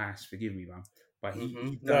Bambi on ice. Forgive me, man, but he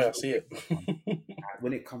does No, I look see it. different, man.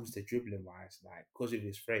 When it comes to dribbling wise, like because of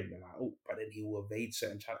his frame, you're like, oh, but then he will evade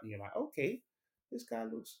certain challenges. You're like, okay, this guy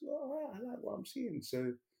looks all right. I like what I'm seeing.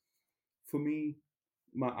 So for me,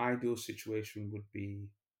 my ideal situation would be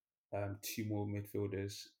two more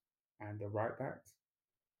midfielders and a right back,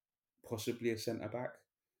 possibly a centre back.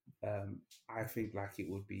 I think like it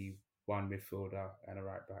would be one midfielder and a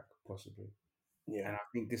right back, possibly. Yeah. And I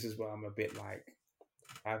think this is where I'm a bit like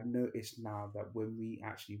I've noticed now that when we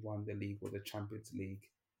actually won the league or the Champions League,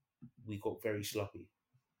 we got very sloppy.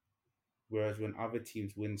 Whereas when other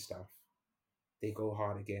teams win stuff, they go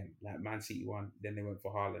hard again. Like Man City won, then they went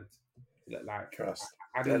for Haaland. Like Trust.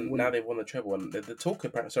 I don't And want now they've won the treble. And the talk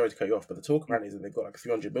apparently, sorry to cut you off, but the talk it, apparently is that they've got like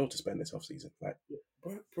 300 mil to spend this off season. Like,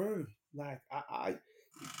 bro. Like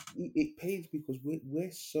it pains because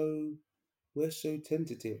we're so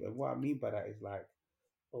tentative, and what I mean by that is like,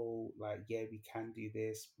 oh, like yeah, we can do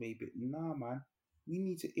this, maybe. Nah, man, we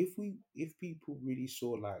need to. If people really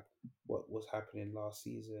saw like what was happening last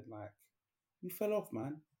season, like we fell off,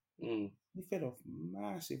 man. mm, We fell off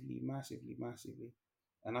massively, massively, massively,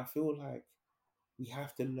 and I feel like we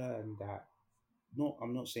have to learn that. Not,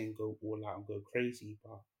 I'm not saying go all out and go crazy,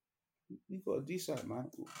 but we got to do something,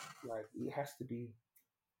 man. Like it has to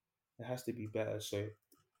be better. So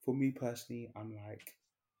for me personally, I'm like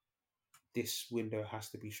this window has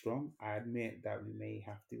to be strong. I admit that we may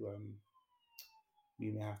have to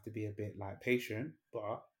be a bit like patient,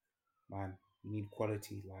 but man, You need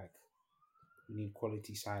quality, like you need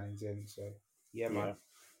quality signings in. So yeah, man,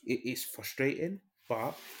 Yeah. it's frustrating,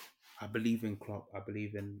 but I believe in Klopp. I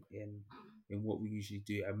believe in what we usually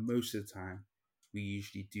do, and most of the time, we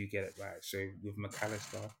usually do get it right. So with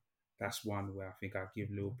McAllister, that's one where I think I give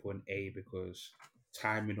Liverpool an A because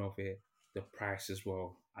timing of it, the price as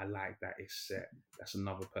well. I like that it's set. That's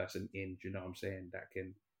another person in. Do you know what I'm saying? That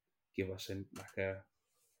can give us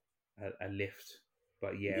a lift.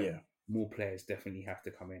 But yeah, Yeah. more players definitely have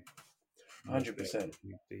to come in. More players 100%.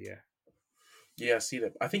 definitely have to, yeah. Yeah, I see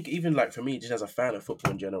that. I think even like for me, just as a fan of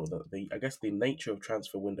football in general, the I guess the nature of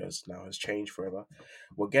transfer windows now has changed forever.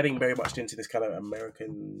 We're getting very much into this kind of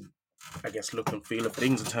American, I guess, look and feel of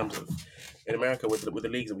things in terms of in America with the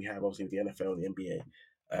leagues that we have, obviously with the NFL and the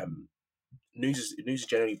NBA. News is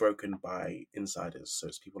generally broken by insiders, so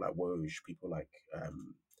it's people like Woj, people like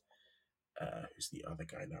who's the other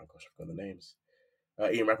guy now? Gosh, I've forgotten the names.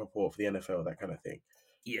 Ian Rappaport for the NFL, that kind of thing.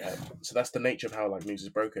 Yeah. So that's the nature of how like news is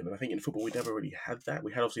broken. And I think in football we never really had that.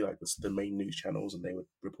 We had obviously like the main news channels and they would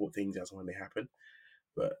report things as and when they happen.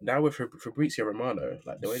 But now with Fabrizio Romano,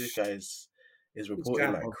 like the way this guy is This reporting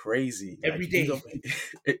guy, like bro, crazy. Like every he's day, off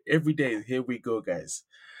every day. Here we go, guys.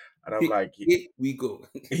 And I'm like, here we go.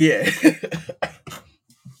 yeah.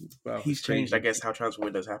 Bro, it's He's changed, I crazy. guess, how transfer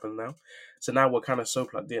windows happen now. So now we're kind of so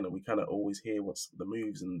plugged in, and we kind of always hear what's the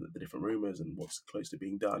moves and the different rumors and what's close to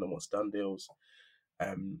being done and what's done deals.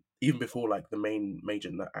 Even before like the main major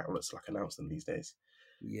outlets like announce them these days.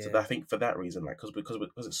 So Yeah, I think for that reason, like because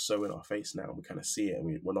it's so in our face now, we kind of see it,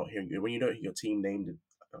 and we're not hearing when you don't hear your team named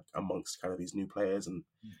amongst kind of these new players and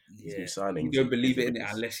these new yeah. You signings. don't It's believe a it bit in it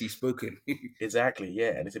unless he's spoken. exactly,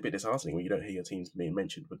 yeah, and it's a bit disheartening when you don't hear your teams being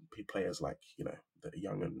mentioned with players like that are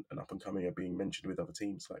young and up and coming are being mentioned with other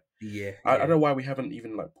teams. Like Yeah, I don't yeah, know why we haven't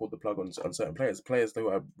even like pulled the plug on certain players who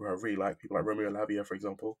I really like, people like Romeo Lavia, for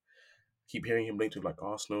example. Keep hearing him linked with like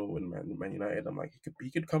Arsenal and Man United. I'm like, he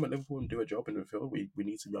could come at Liverpool and do a job in midfield. We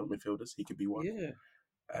need some young midfielders. He could be one. yeah.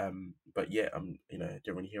 But yeah,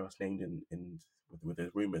 don't really hear us named in with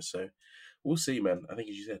the rumours. So we'll see, man. I think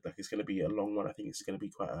as you said, like it's going to be a long one. I think it's going to be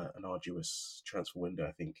quite an arduous transfer window.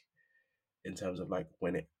 I think in terms of like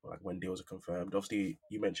when deals are confirmed. Obviously,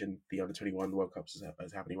 you mentioned the under-21 World Cup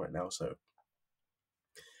is happening right now, so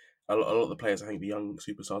a lot of the players, I think the young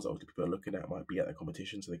superstars that obviously people are looking at might be at the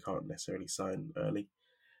competition, so they can't necessarily sign early.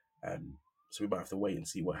 So we might have to wait and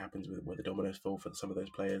see what happens with where the dominoes fall for some of those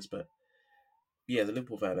players. But yeah, the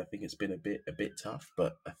Liverpool fan, I think it's been a bit tough.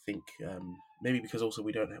 But I think maybe because also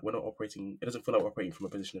we're not operating. It doesn't feel like we're operating from a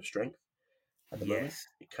position of strength at the moment. Yes,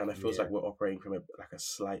 It kind of feels yeah. like we're operating from a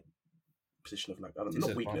slight position of like I don't know,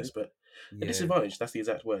 not weakness, Disadvantage. but a Yeah, disadvantage. That's the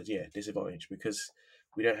exact words. Yeah, disadvantage because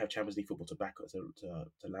we don't have Champions League football to back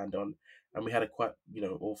to land on, and we had a quite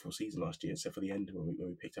awful season last year, except for the end when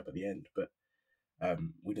we picked up at the end. But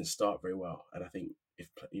we didn't start very well, and I think if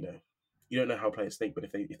you don't know how players think, but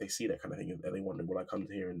if they see that kind of thing, are they wondering, will I come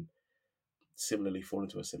here and similarly fall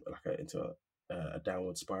into a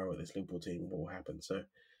downward spiral with this Liverpool team? What will happen? So,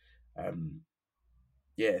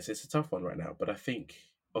 yeah, it's a tough one right now. But I think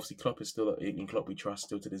obviously Klopp is still in Klopp we trust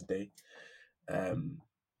still to this day. Um,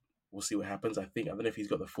 we'll see what happens. I don't know if he's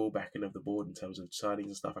got the full backing of the board in terms of signings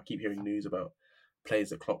and stuff. I keep hearing news about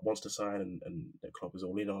players that Klopp wants to sign and that Klopp is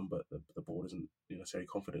all in on, but the board isn't necessarily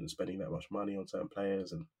confident in spending that much money on certain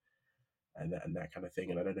players and that kind of thing.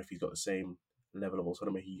 And I don't know if he's got the same level of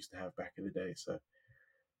autonomy he used to have back in the day. So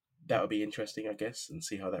that would be interesting, I guess, and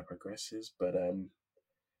see how that progresses. But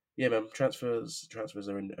yeah, man, transfers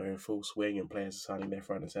are in full swing and players are signing there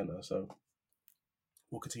front and center. So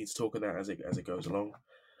we'll continue to talk on that as it goes along.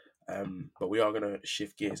 But we are going to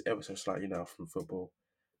shift gears ever so slightly now from football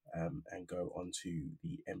and go on to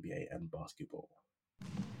the NBA and basketball.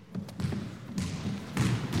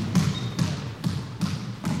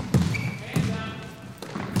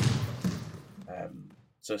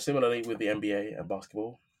 So similarly with the NBA and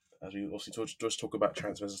basketball, as we also just talk about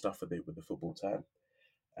transfers and stuff with the football time.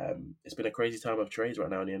 It's been a crazy time of trades right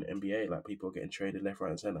now in the NBA. Like people are getting traded left,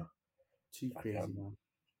 right, and center. too Like crazy, man.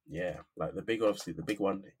 yeah, like the big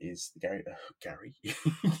one is Gary.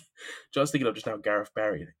 Just thinking of just now Gareth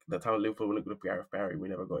Barry. The time Liverpool looked at Gareth Barry, we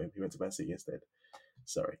never got him. He went to Man City instead.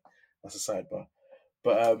 Sorry, that's a sidebar.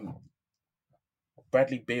 But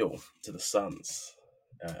Bradley Beal to the Suns,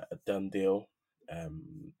 a done deal.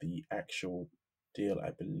 The actual deal, I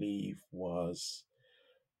believe, was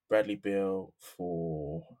Bradley Beal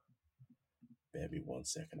for. Bear me 1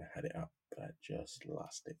 second. I had it up, but I just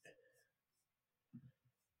lost it.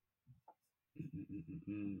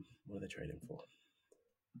 What are they trading for?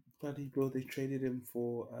 Bloody bro, they traded him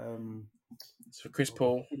for It's for Chris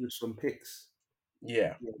Paul. with some picks.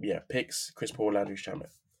 Yeah. Picks Chris Paul, Landry Shamet,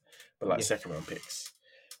 but like Yes. second round picks.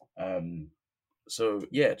 So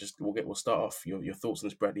yeah, we'll start off your thoughts on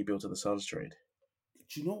this Bradley Beal to the Suns trade.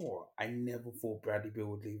 Do you know what? I never thought Bradley Beal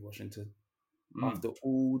would leave Washington Mm, after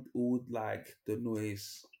all like the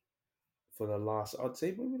noise for the last. I'd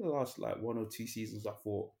say maybe the last like 1 or 2 seasons. I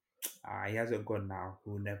thought, he hasn't gone now.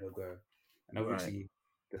 He'll never go. And right. obviously,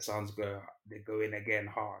 the Suns they go in again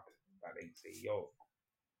hard. Like they say, yo,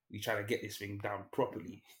 we try to get this thing down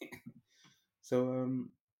properly. So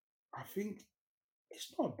I think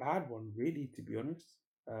it's not a bad one, really, to be honest.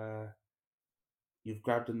 Uh, you've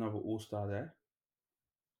grabbed another All Star there.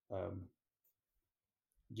 Um,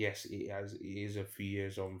 yes, it is a few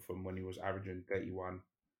years on from when he was averaging 31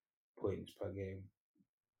 points per game.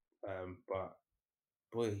 But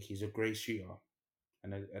boy, he's a great shooter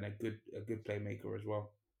and a good playmaker as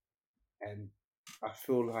well. And I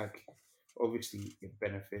feel like obviously it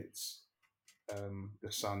benefits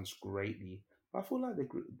the Suns greatly. I feel like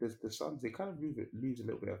the Suns they kind of lose a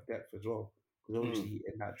little bit of depth as well because Mm, obviously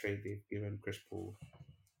in that trade they've given Chris Paul,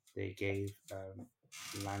 they gave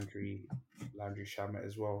Landry Landry Shamet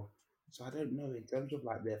as well. So I don't know in terms of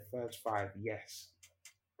like their first five, yes,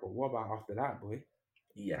 but what about after that, boy?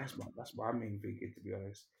 yeah, That's my main thinking to be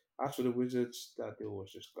honest. As for the Wizards, that deal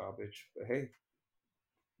was just garbage. But hey,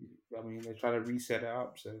 I mean they're trying to reset it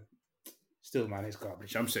up, so still, man, it's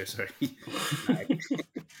garbage. I'm so sorry. Like,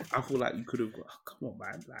 I feel like you could have got. Oh, come on,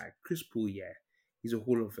 man. Like Chris Paul, yeah, he's a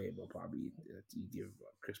Hall of Famer. But I mean, you give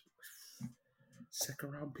Chris Paul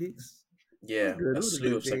second round picks. yeah. A What a slew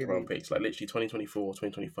good of second round day. picks, like literally 2024,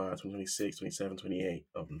 2025, 2026, 27, 28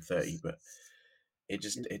 of them 30, but it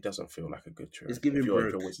doesn't feel like a good It's trade giving if broke.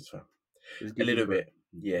 you're a Wizards fan. It's A giving little broke. bit,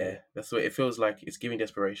 yeah. Yeah, That's what it feels like. It's giving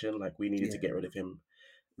desperation. Like we needed to yeah. get rid of him,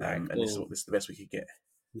 Like, and oh, this is the best we could get.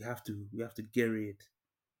 we have to Gary it.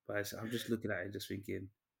 But I'm just looking at it, and just thinking,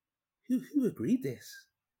 who agreed this?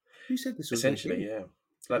 Who said this was Essentially, okay? yeah.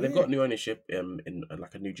 Like they've Yeah, got new ownership in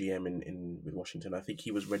like a new GM in with Washington. I think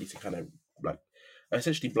he was ready to kind of like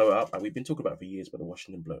essentially blow it up. Like we've been talking about for years, but the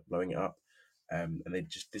Washington blowing it up, and they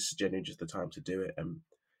just this is genuinely just the time to do it.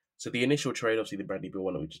 So the initial trade, obviously the Bradley Beal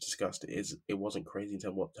one that we just discussed, it wasn't crazy in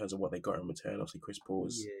terms of what they got in return. Obviously Chris Paul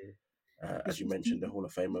was, yeah. as you mentioned, the Hall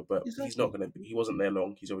of Famer, but he's not Exactly. gonna. He wasn't there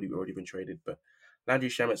long. He's already been traded, but Landry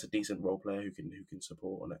Shamet's a decent role player who can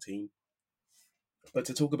support on that team. But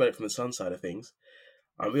to talk about it from the Sun side of things,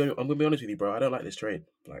 I'm gonna be honest with you, bro. I don't like this trade.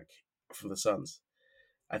 Like from the Suns,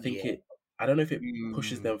 I think Yeah. it. I don't know if it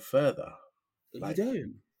pushes Mm, them further. you Like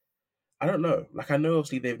don't. I don't know. Like I know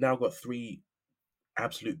obviously they've now got three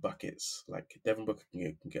absolute buckets. Like Devin Booker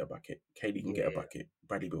can get a bucket, KD can get a Yeah. bucket,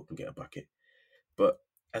 Bradley Beal can get a bucket. But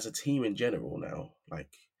as a team in general now,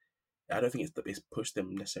 like I don't think it's pushed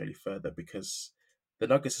them necessarily further because the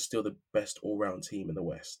Nuggets are still the best all round team in the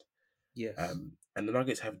West. Yes. And the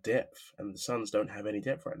Nuggets have depth, and the Suns don't have any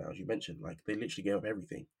depth right now, as you mentioned. Like they literally gave up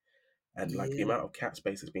everything, and like the Yeah. amount of cap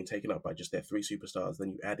space that's being taken up by just their three superstars.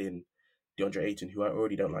 Then you add in DeAndre Ayton, who I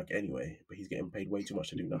already don't like anyway, but he's getting paid way too much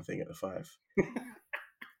to do nothing at the five.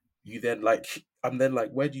 You then like, I'm then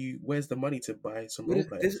like, where's the money to buy some role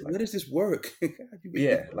players? Like, Where does this work? How do you make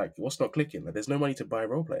this yeah, work? like what's not clicking? Like, there's no money to buy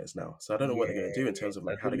role players now, so I don't know what they're going to do in Yeah. terms of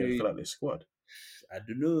I like how don't they're going to know. fill out this squad. I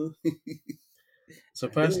don't know. So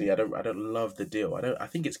I don't. personally, I don't love the deal. I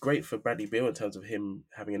think it's great for Bradley Beal in terms of him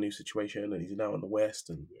having a new situation and he's now in the West,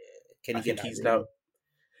 and Can I he get think that he's now ring?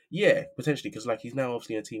 yeah potentially because like he's now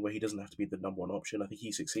obviously in a team where he doesn't have to be the number one option. I think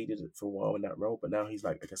he succeeded for a while in that role, but now he's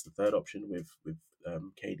like I guess the third option with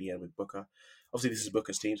KD and with Booker. Obviously, this is Yeah.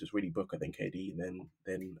 Booker's team, so it's really Booker then KD and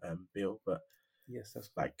then Beal. But Yes, that's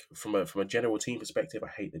good. like from a general team perspective, I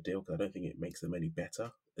hate the deal because I don't think it makes them any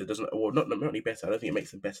better. It doesn't, or not any better. I don't think it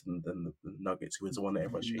makes them better than the Nuggets, who is the one that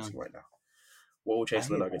everyone's No, chasing right now. We're all I chasing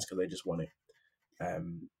hear the that. Nuggets because they just won it.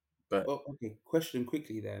 Um, but Oh, okay. Question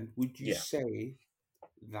quickly then. Would you yeah, say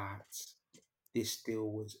that this deal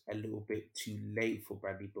was a little bit too late for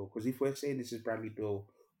Bradley Bill? Because if we're saying this is Bradley Bill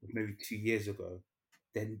maybe 2 years ago,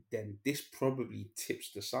 then this probably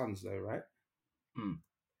tips the Suns though, right? hmm,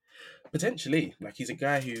 potentially. Like he's a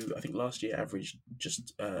guy who I think last year averaged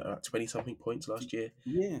just 20 something points last year.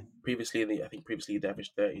 Yeah. Previously, I think previously he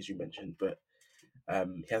averaged 30, as you mentioned, but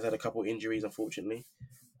he has had a couple injuries, unfortunately.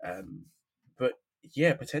 Um, but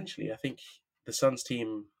yeah, potentially, I think the Suns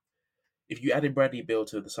team. If you added Bradley Beal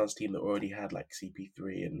to the Suns team that already had like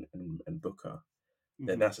CP3 and Booker,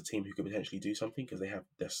 then Hmm. that's a team who could potentially do something because they have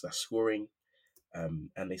that scoring,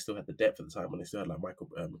 and they still had the depth at the time when they still had like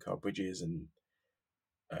Mikal Bridges and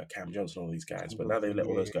Cam Johnson, all these guys. But now they let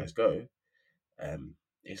all those Yeah. guys go.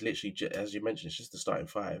 It's literally as you mentioned, it's just the starting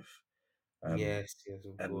five, Yes,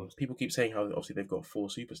 of And course. people keep saying how obviously they've got 4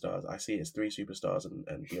 superstars. I see it's 3 superstars and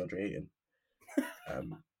DeAndre Ayton.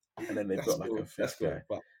 And then they've That's got like a cool. That's fifth guy. cool.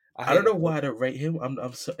 But I I don't hear know it. why I don't rate him.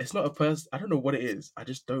 I'm so, it's not a person. I don't know what it is. I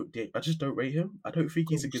just don't rate him. I don't think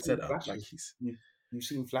he's Because a we've good seen center. Like flashes. he's We've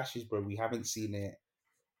seen flashes, bro. We haven't seen it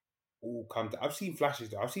all come to. I've seen flashes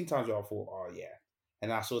though. I've seen times where I thought, oh yeah,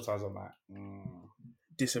 and I saw times I'm like, and,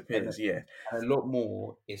 disappears. Yeah, and a lot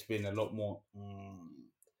more. It's been a lot more.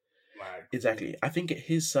 Like exactly. I think at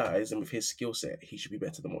his size and with his skill set, he should be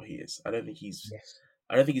better than what he is. yes,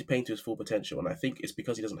 I don't think he's playing to his full potential, and I think it's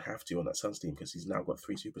because he doesn't have to on that Suns team because he's now got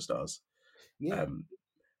 3 superstars. yeah, Um,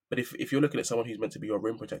 but if you're looking at someone who's meant to be your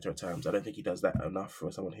rim protector at times, I don't think he does that enough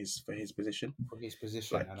for someone for his position. for his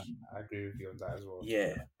position, Like, and I agree with you on that as well.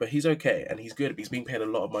 yeah, but he's okay and he's good. But he's being paid a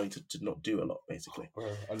lot of money to not do a lot, basically.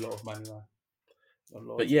 Bro, a lot of money, man. A But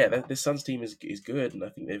lot. yeah, this Suns team is good, and I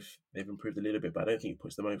think they've improved a little bit. But I don't think it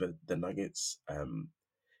puts them over the Nuggets.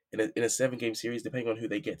 In a 7 game series, depending on who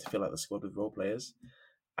they get to fill out the squad with role players,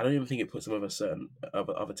 I don't even think it puts them over certain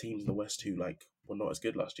other teams in the West who like were not as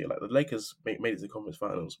good last year. Like the Lakers made it to the conference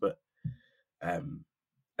finals, but um,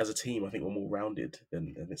 as a team, I think we're more rounded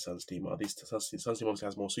than the Suns team are. These Suns team obviously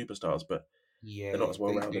has more superstars, but Yeah, they're not as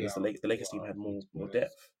well rounded they as the are. Lakers. The They Lakers team are had elite more players.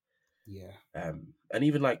 depth. Yeah, And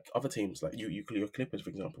even like other teams, like your Clippers, for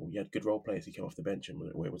example, you had good role players who came off the bench and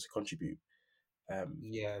were able to contribute.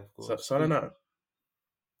 yeah, of So course. I don't know.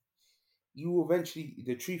 You will eventually.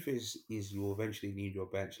 The truth is you will eventually need your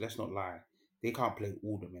bench. Let's not lie. They can't play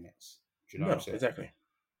all the minutes. Do you know what I'm No, saying? exactly.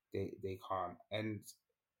 They can't, and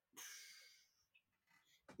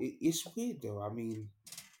it's weird though. I mean,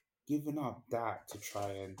 giving up that to try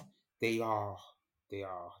and they are they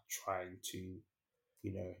are trying to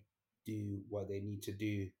do what they need to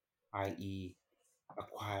do, i.e.,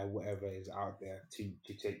 acquire whatever is out there to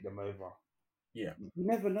take them over. Yeah. You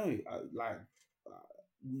never know.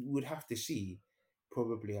 We would have to see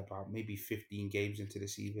probably about maybe 15 games into the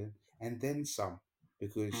season and then some, Mm,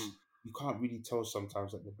 because you can't really tell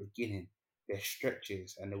sometimes at the beginning. There's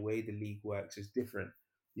stretches and the way the league works is different.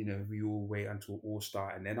 We all wait until All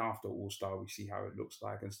Star, and then after All Star, we see how it looks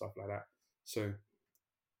like and stuff like that. So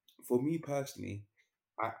for me personally,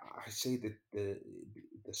 I, I say that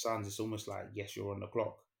the Suns, it's almost like, yes, you're on the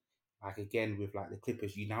clock. Like again with like the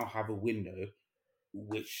Clippers, you now have a window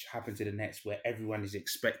which happened to the Nets where everyone is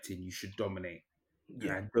expecting you should dominate. And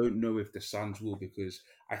yeah. I don't know if the Suns will, because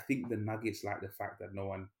I think the Nuggets like the fact that no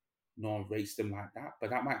one rates them like that.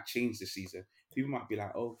 But that might change the season. People might be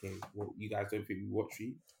like, okay, well, you guys don't think we watch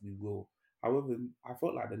you? We will. However, I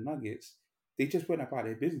felt like the Nuggets, they just went about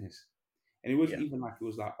their business. And it wasn't Yeah. even like it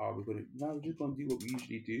was like, oh, we're just gonna do what we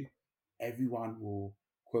usually do. Everyone will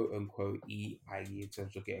quote unquote eat, i.e., in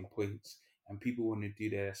terms of getting points. And people want to do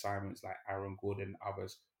their assignments like Aaron Gordon and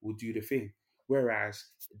others will do the thing. Whereas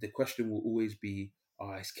the question will always be,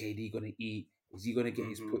 oh, is KD gonna eat? Is he gonna get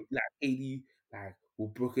his Hmm. put like KD, like will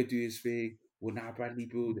Brooker do his thing? Will now Bradley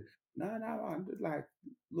build? No, man. Like,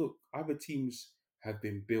 look, other teams have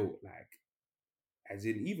been built like as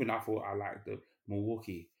in, even I thought I liked the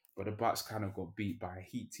Milwaukee, but the Bucks kind of got beat by a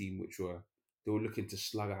Heat team, which they were looking to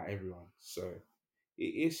slug out everyone. So it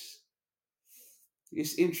is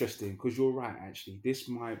it's interesting because you're right. Actually, this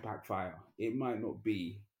might backfire. It might not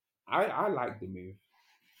be. I like the move,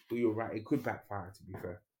 but you're right. It could backfire. To be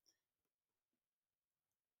fair.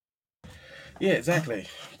 Yeah, exactly.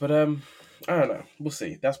 But I don't know. We'll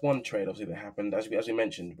see. That's one trade obviously that happened. As we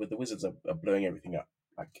mentioned, with the Wizards are blowing everything up.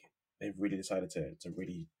 Like they've really decided to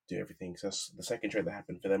really do everything. So that's the second trade that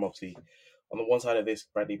happened for them. Obviously, on the one side of this,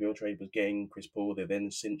 Bradley Beal trade was getting Chris Paul. They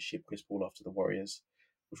then since shipped Chris Paul off to the Warriors,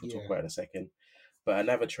 which we'll talk Yeah. about in a second. But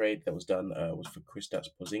another trade that was done was for Kristaps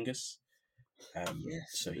Porzingis.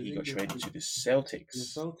 Yes. So The he got Lakers traded to to the the Celtics,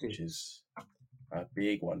 which Celtics. is a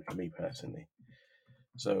big one for me personally.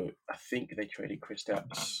 So I think they traded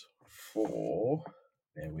Kristaps for.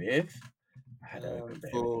 Bear with. I had it open.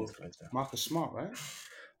 Bear with me. It's For closed down. Marcus Smart, right?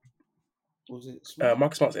 Was it Smart?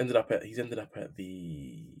 Marcus Smart's ended up at. He's ended up at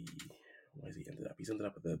the. Where has he ended up? He's ended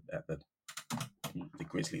up at the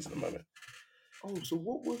Grizzlies at the moment. Oh, so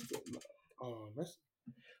what was the? Oh, that's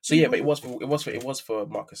So who yeah, but was it it? was for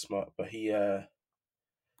Marcus Smart, but he so Oh,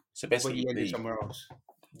 but he basically ended the somewhere else.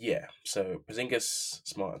 yeah, so Porzingis,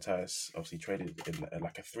 Smart, and Tyus obviously traded in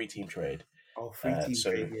like a 3-team trade. Oh, three-team So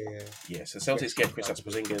trade. Yeah. yeah, so Yes. Celtics get Kristaps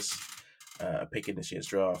Porzingis, a pick in this year's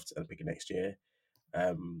draft and a pick in next year.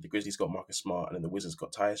 The Grizzlies got Marcus Smart, and then the Wizards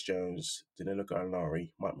got Tyus Jones, Danilo Gallinari,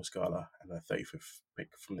 Mike Muscala, and a 35th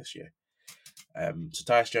pick from this year. So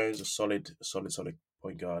Tyus Jones, a solid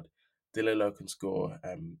point guard. Danilo can score,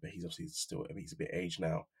 but he's obviously still. I mean, he's a bit aged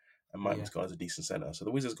now. and Mike Yeah. Muscala's a decent centre. So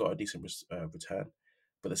the Wizards got a decent return,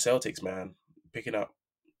 but the Celtics, man, picking up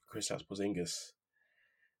Kristaps Porzingis,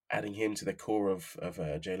 adding him to the core of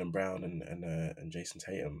Jaylen Brown and Jason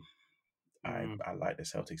Tatum. I like the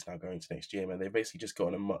Celtics now going to next year, man. They've basically just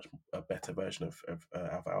gotten a better version of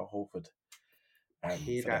Al Horford I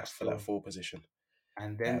hear for that that still, four position.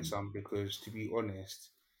 and then Um, some. Because to be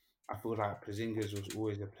honest, I feel like Porzingis was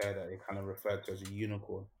always a player that they kind of referred to as a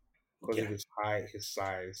unicorn because yeah, of his height, his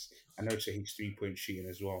size, and also his 3 point shooting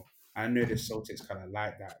as well. I know the Celtics kind of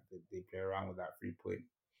like that. They play around with that 3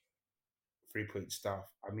 point stuff.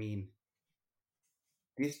 I mean,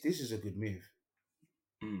 this is a good move.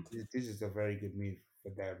 mm, This is a very good move for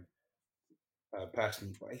them,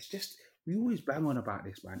 personally. But it's just we always bang on about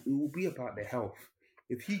this, man. It will be about the health.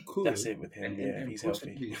 If he that's could, it with him. and, Yeah, if and he's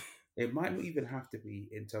healthy. possibly, it might not even have to be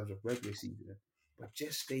in terms of regular season, but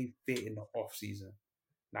just stay fit in the off season.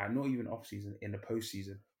 Like not even off season, in the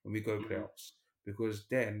postseason when we go Mhm. playoffs, because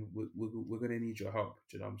then we're gonna need your help.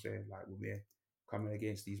 Do you know what I'm saying? Like when we're coming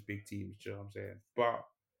against these big teams. Do you know what I'm saying? But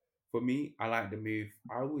for me, I like the move.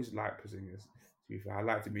 I always like Porzingis. To be fair, I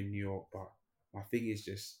like him in New York, but my thing is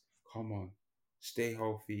just come on, stay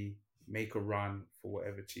healthy, make a run for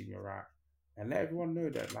whatever team you're at, and let everyone know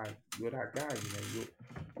that like you're that guy. You know,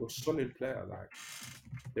 you're a solid player. Like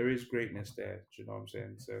there is greatness there. Do you know what I'm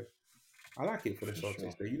saying? So I like it for the For sure.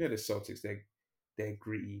 Celtics. Though you know the Celtics, they're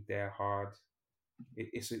gritty, they're hard.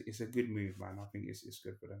 It's a good move, man. I think it's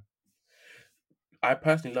good for them. I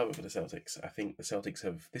personally love it for the Celtics. I think the Celtics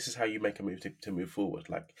have. This is how you make a move to move forward.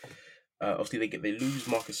 Like, obviously they lose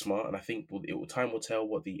Marcus Smart, and I think time will tell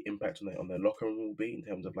what the impact on their locker room will be in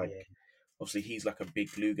terms of like. Yeah, Obviously, he's like a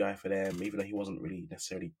big glue guy for them, even though he wasn't really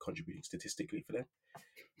necessarily contributing statistically for them.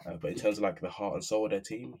 But in terms of like the heart and soul of their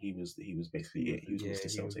team, he was basically it. He was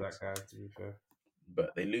Mr. he was that Celtics. guy. To be fair,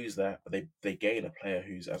 But they lose that, but they gain a player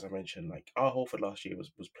who's, as I mentioned, like Al Horford last year was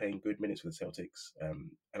playing good minutes for the Celtics,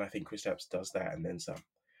 and I think Kristaps does that and then some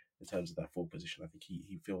in terms of that forward position. I think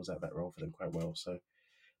he fills out that role for them quite well. So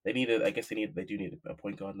I guess they do need a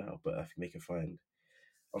point guard now, but I think they can find.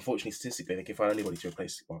 Unfortunately, statistically, they can find anybody to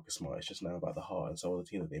replace Marcus Smart. It's just now about the heart and soul of the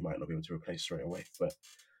team that they might not be able to replace straight away. But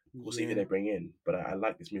we'll see who yeah, they bring in. But I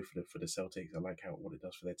like this move for the Celtics. I like what it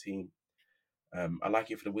does for their team. I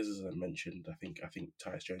like it for the Wizards, as I mentioned. I think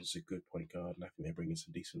Tyus Jones is a good point guard, and I think they bring in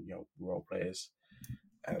some decent young role players.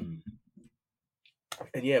 Um,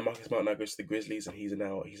 and yeah, Marcus Smart now goes to the Grizzlies, and he's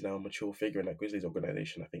now a mature figure in that Grizzlies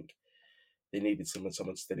organization. I think they needed someone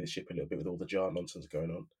to steady the ship a little bit with all the jar nonsense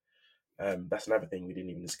going on. That's another thing we didn't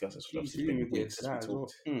even discuss. It's jeez, obviously you it's didn't been even get weeks into since we that as well.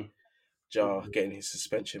 talked. Jar getting his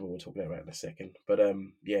suspension, we'll talk about that in a second. But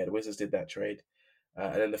yeah, the Wizards did that trade.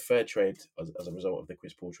 And then the third trade, as a result of the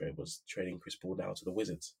Chris Paul trade, was trading Chris Paul now to the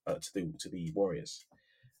Wizards, to the Warriors.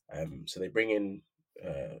 So they bring in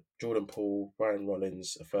Jordan Poole, Ryan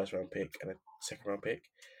Rollins, a first round pick and a second round pick,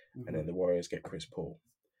 and Mm-hmm. then the Warriors get Chris Paul.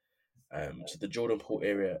 So the Jordan Poole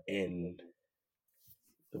era in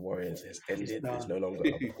the Warriors has It's ended. There's done. no longer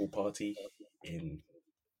a pool party in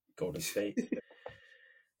Golden State.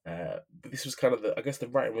 But this was kind of I guess the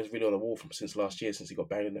writing was really on the wall from since last year, since he got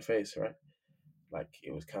banged in the face, right? Like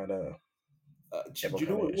it was kind of Do everyone you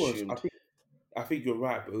know kind what of it was? assumed. I think you're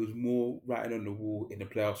right, but it was more writing on the wall in the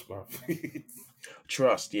playoffs, bro.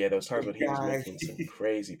 Trust, yeah, there was times the when he was guy, making some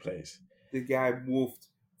crazy plays. the guy moved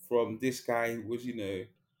from this guy who was,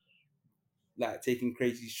 like taking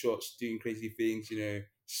crazy shots, doing crazy things,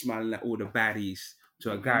 smiling at all the baddies,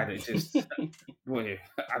 to a guy that just, boy,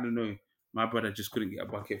 I don't know. My brother just couldn't get a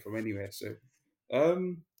bucket from anywhere. So,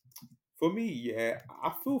 um, for me, yeah,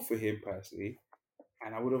 I feel for him personally,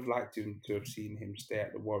 and I would have liked him to have seen him stay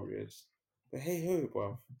at the Warriors. But hey ho,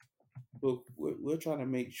 bro, look, we're trying to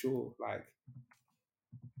make sure like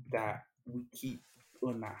that we keep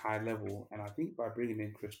on that high level, and I think by bringing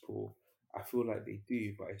in Chris Paul, I feel like they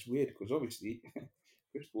do. But it's weird because obviously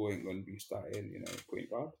Chris Paul ain't going to be starting, point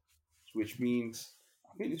guard, which means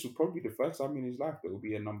I think this will probably be the first time in his life that will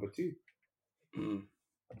be a number two. Mm.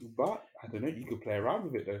 But I don't know. You could play around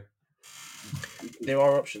with it though. You could, There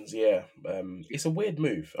are options, yeah. It's a weird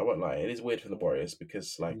move. I won't lie. It is weird for the Warriors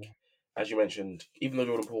because, like, yeah. as you mentioned, even though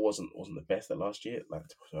Jordan Poole wasn't the best at last year, like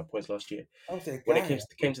points last year, I was that when it guy.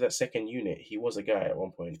 came to that second unit, he was a guy at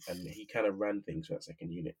one point, and he kind of ran things for that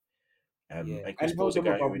second unit. Yeah, And Chris and held Paul's a them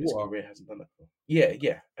guy above who in his water. career hasn't done that before. Yeah,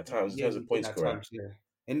 yeah. At times, in Yeah, terms of he did point at scorer, times. Yeah,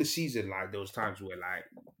 in the season, like there was times where like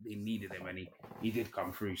they needed him, and he did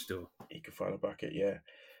come through still. he could find a bucket. Yeah,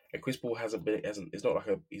 and Chris Paul hasn't. It's not like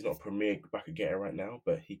he's not a premier bucket getter right now,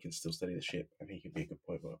 but he can still steady the ship, and he can be a good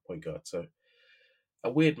point guard. So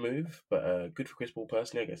a weird move, but good for Chris Paul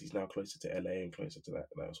personally. I guess he's now closer to LA and closer to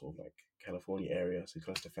that sort of like California area, so he's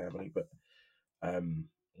close to family. But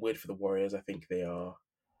weird for the Warriors. I think they are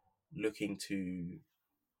looking to,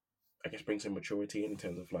 I guess, bring some maturity in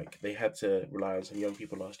terms of like they had to rely on some young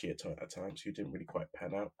people last year at times who didn't really quite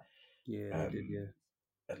pan out. Yeah, they did. Um, Yeah,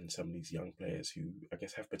 and some of these young players who I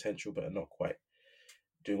guess have potential but are not quite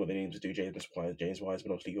doing what they need to do. James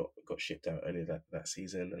Wiseman obviously got shipped out earlier that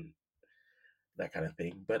season and that kind of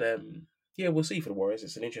thing. But yeah, we'll see for the Warriors.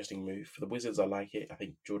 It's an interesting move. For the Wizards, I like it. I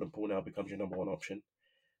think Jordan Poole now becomes your number one option.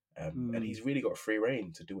 And mm. he's really got free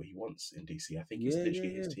reign to do what he wants in DC. I think it's Yeah,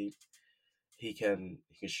 literally his yeah, team. He can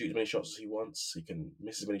shoot as many shots as he wants. He can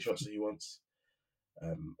miss as many shots as he wants.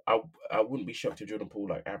 I wouldn't be shocked if Jordan Poole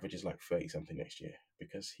like averages like 30 something next year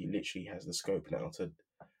because he literally has the scope now to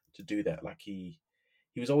do that. Like he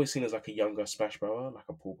was always seen as like a younger Splash Brother, like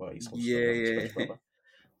a pool party yeah, Splash yeah, Brother.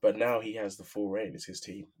 But now he has the full reign. It's his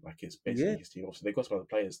team. Like it's basically yeah, his team. Also, they've got some other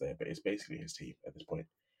players there, but it's basically his team at this point.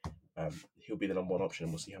 He'll be the number one option,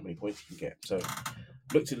 and we'll see how many points he can get. So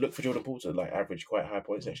look for Jordan Poole to like average quite high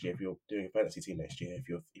points next year if you're doing a fantasy team next year. If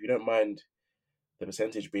you don't mind the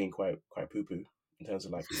percentage being quite poo poo in terms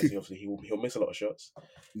of like obviously he'll miss a lot of shots,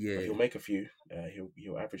 but yeah, he'll make a few.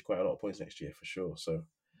 He'll average quite a lot of points next year for sure. So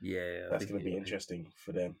yeah. I that's think going to be you're right. interesting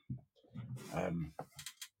for them. Um,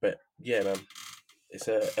 but yeah, man, it's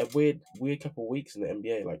a weird couple of weeks in the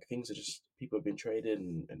NBA. Like things are just people have been traded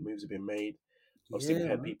and moves have been made. Obviously, we've Yeah,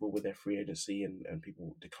 had man. people with their free agency and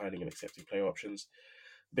people declining and accepting player options.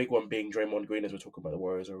 Big one being Draymond Green, as we're talking about the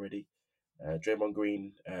Warriors already. Draymond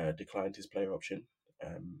Green declined his player option,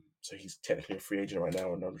 so he's technically a free agent right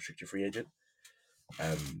now, a non-restricted free agent.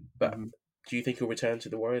 But hmm do you think he'll return to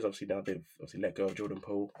the Warriors? Obviously, now they've obviously let go of Jordan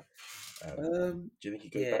Poole. Do you think he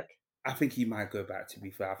goes Yeah, back? I think he might go back. To be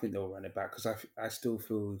fair, I think they'll run it back because I still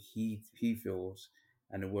feel he feels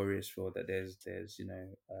and the Warriors feel that there's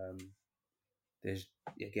there's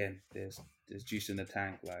again there's juice in the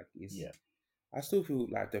tank. Like he's Yeah. I still feel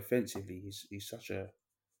like defensively he's such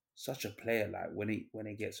a player. Like when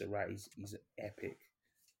he gets it right, he's epic.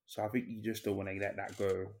 So I think you just don't want to let that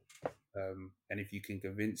go. And if you can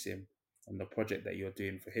convince him on the project that you're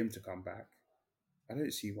doing for him to come back, I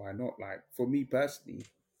don't see why not. Like for me personally,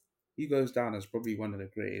 he goes down as probably one of the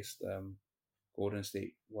greatest Golden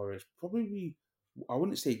State Warriors. Probably, I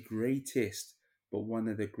wouldn't say greatest, but one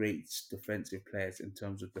of the greatest defensive players in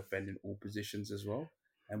terms of defending all positions as well.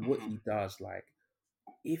 And what Hmm. he does, like,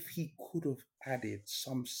 if he could have added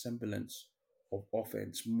some semblance of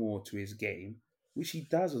offense more to his game, which he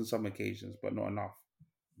does on some occasions, but not enough,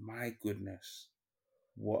 my goodness,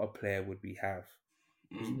 what a player would we have?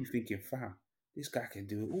 Because you'd Mm. be thinking, fam, this guy can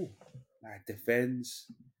do it all. Like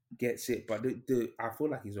defends, gets it, but I feel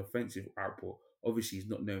like his offensive output. Obviously, he's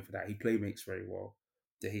not known for that. He play makes very well.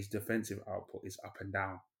 His defensive output is up and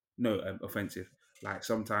down. No, offensive. Like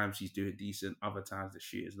sometimes he's doing decent, other times the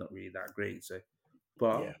shoot is not really that great. So,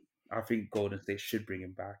 but Yeah. I think Golden State should bring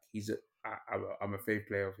him back. I'm a favorite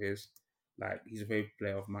player of his. Like he's a favorite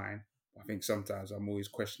player of mine. I think sometimes I'm always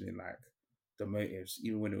questioning like the motives,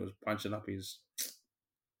 even when it was punching up his.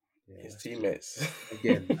 Yeah, His that's just teammates.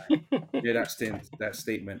 again, like, that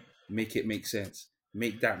statement, make it make sense.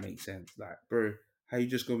 Make that make sense. Like, bro, how you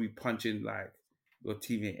just gonna be punching like your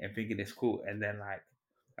teammate and thinking it's cool, and then like,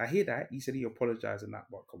 I hear that he said he apologized and that,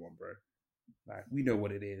 but come on, bro. Like, we know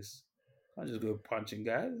what it is. Can't just go punching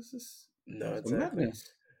guys. No, It's a exactly.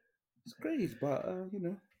 madness. It's crazy, but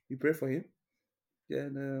we pray for him. Yeah,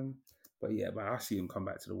 but yeah, but I see him come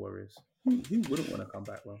back to the Warriors. Who wouldn't want to come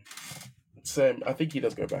back, bro? Same. I think he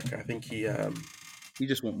does go back. I think He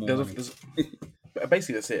just want more there's, money. there's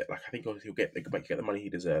basically that's it. Like I think he'll get the money he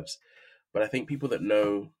deserves. But I think people that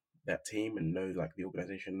know that team and know like the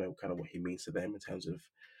organization know kind of what he means to them in terms of.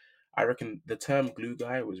 I reckon the term glue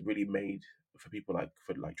guy was really made for people like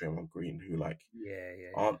Draymond Green who like Yeah, yeah,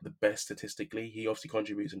 yeah. aren't the best statistically. He obviously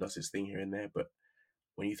contributes and does his thing here and there, but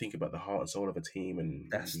when you think about the heart and soul of a team and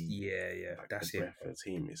That's the yeah, yeah. like the That's him, breath bro. of the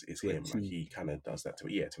team is To a him. Like T. he kind of does that to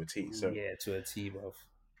a T. So Yeah, to a T, bro.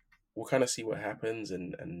 we'll kind of see what happens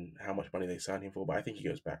and how much money they sign him for. But I think he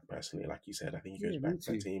goes back personally, like you said. I think he goes Yeah, me back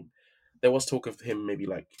to the too. team. There was talk of him maybe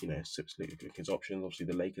like looking his options. Obviously,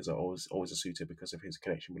 the Lakers are always a suitor because of his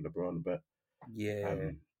connection with LeBron. But Yeah,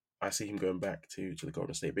 um, I see him going back to the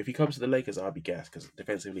Golden State. But if he comes to the Lakers, I'll be gassed because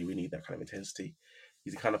defensively we need that kind of intensity.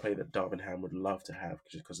 He's the kind of player that Darvin Ham would love to have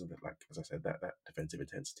just because of the, like as I said that defensive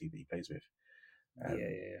intensity that he plays with. yeah,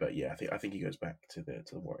 yeah. But yeah, I think he goes back to the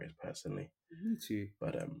Warriors personally. Me too.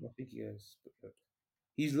 But I think he is.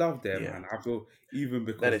 He's loved there, yeah, man. I feel even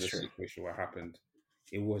that because is the true. situation what happened,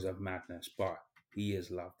 it was a madness, but he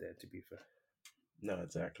is loved there. To be fair. No,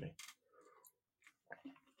 exactly.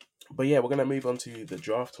 But yeah, we're gonna move on to the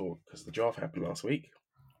draft talk because the draft happened last week.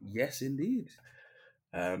 Yes, indeed.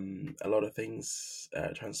 A lot of things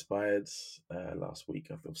transpired last week.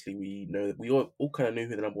 Obviously, we know that we all kind of knew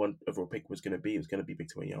who the number one overall pick was going to be. It was going to be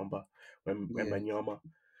Victor Yeah, Wembanyama.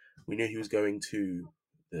 We knew he was going to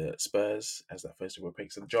the Spurs as that first overall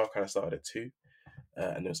pick. So the draft kind of started at 2.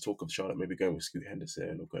 And there was talk of Charlotte maybe going with Scoot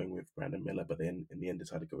Henderson or going with Brandon Miller, but then in the end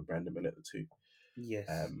decided to go with Brandon Miller at the 2. yes.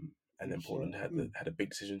 And then Which, yeah, Portland had a big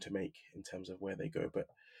decision to make in terms of where they go. But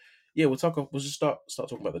yeah, we'll just start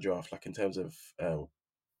talking about the draft, like in terms of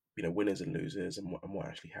winners and losers and what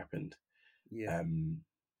actually happened. yeah. Um,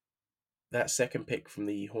 that second pick from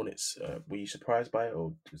the Hornets, were you surprised by it,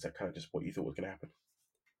 or was that kind of just what you thought was going to happen?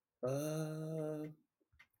 Uh,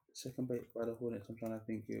 second bait by the Hornets. I'm trying to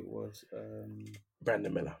think. It was.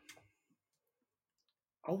 Brandon Miller.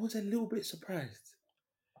 I was a little bit surprised.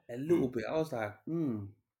 A Mm. little bit. I was like,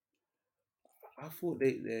 I thought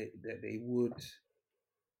that they would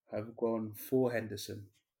have gone for Henderson,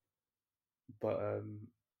 but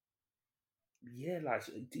yeah, like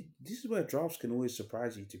this is where drafts can always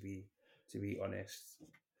surprise you. To be honest,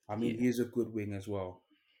 I mean, Yeah, he is a good wing as well,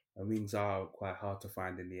 and wings are quite hard to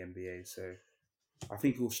find in the NBA. So I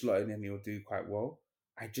think he'll slot in and he'll do quite well.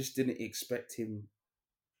 I just didn't expect him.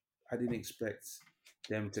 I didn't expect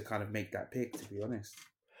them to kind of make that pick. To be honest,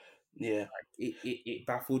 yeah. it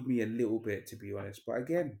baffled me a little bit. To be honest, but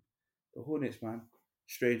again, the Hornets, man,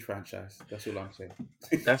 strange franchise. That's all I'm saying.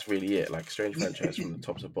 That's really it. Like strange franchise from the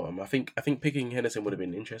top to bottom. I think picking Henderson would have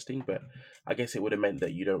been interesting, but I guess it would have meant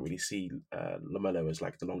that you don't really see Lamelo as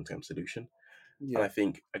like the long term solution. And Yeah.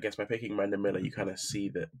 I guess by picking Brandon Miller, you kind of see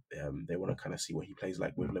that they want to kind of see what he plays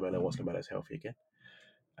like with Lamelo once Lamelo's healthy again.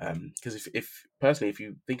 Because if personally, if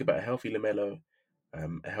you think about a healthy Lamelo,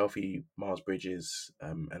 a healthy Miles Bridges,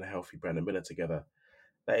 and a healthy Brandon Miller together,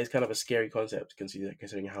 that is kind of a scary concept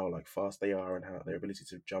considering how like fast they are and how their ability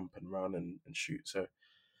to jump and run and shoot. So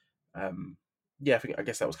um, yeah, I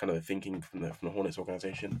guess that was kind of the thinking from the Hornets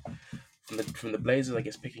organization. From the Blazers, I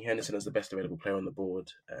guess picking Henderson as the best available player on the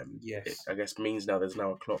board, it Yes. I guess means there's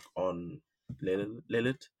now a clock on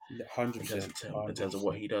Lillard Hundred in terms percent. of in Hundred terms of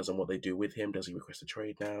what percent. he does and what they do with him. Does he request a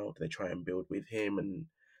trade now? Do they try and build with him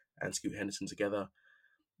and Scoot Henderson together?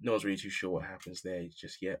 No one's really too sure what happens there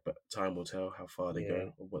just yet, but time will tell how far they Yeah.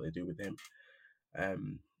 go or what they do with him.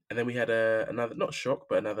 Um, and then we had another not shock,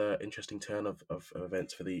 but another interesting turn of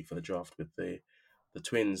events for the draft with the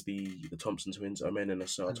twins, the Thompson twins, Omen and I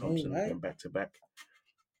Asar know, Thompson, right? going back to back.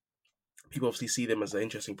 People obviously see them as an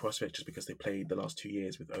interesting prospect just because they played the last 2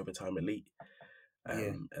 years with Overtime Elite,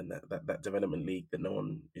 Yeah. and that development league that no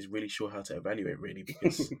one is really sure how to evaluate really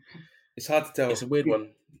because It's hard to it's a tell. weird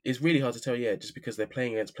one. It's really hard to tell, yeah, just because they're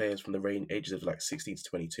playing against players from the range ages of like 16 to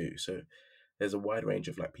 22. So there's a wide range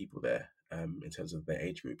of like people there in terms of their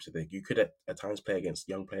age group. So you could at times play against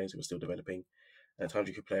young players who are still developing. At times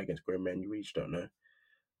you could play against grown men. You really just don't know.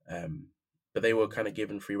 Um, but they were Mm. kind of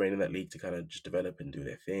given free reign in that league to kind of just develop and do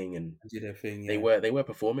their thing, and Do their thing, they yeah. were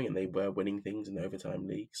performing and they were winning things in the overtime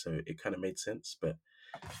league. So it kind of made sense. But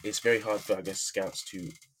it's very hard for I guess scouts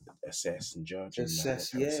to assess and judge and like Assess,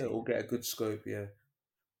 kind of yeah, see. or get a good scope, yeah.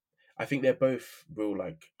 I think they're both real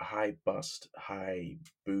like high bust, high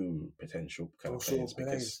boom potential kind of Those players sort of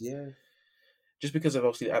players, because yeah. just because of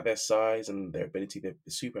obviously at their size and their ability, they're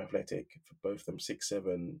super athletic. For both of them,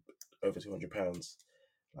 6'7", over 200 pounds,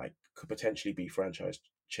 like could potentially be franchise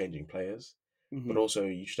changing players. But Hmm. also,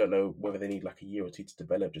 you just don't know whether they need like a year or two to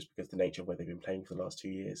develop, just because the nature of where they've been playing for the last 2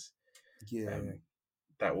 years. Yeah, Um,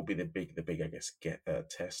 that will be the big I guess get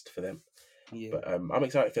test for them. yeah. But I'm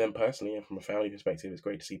excited for them personally, and from a family perspective, it's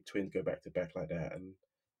great to see twins go back to back like that and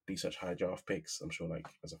be such high draft picks. I'm sure, like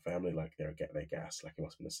as a family, like they're get their gas. Like it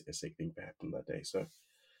must have been a sick thing to happen that day. So,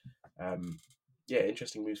 um, yeah,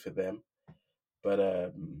 interesting moves for them.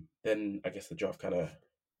 But then I guess the draft kind of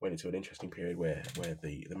went into an interesting period where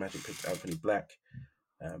the Magic picked Anthony Black,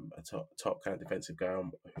 a top kind of defensive guy.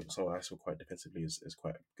 Someone I saw quite defensively is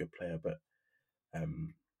quite a good player, but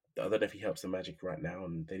um, I don't know if he helps the Magic right now,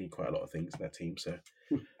 and they need quite a lot of things in that team. So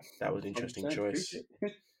that was an interesting 100%. choice.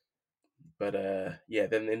 But yeah,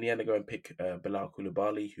 then in the end, I go and pick Bilal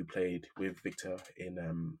Koulibaly, who played with Victor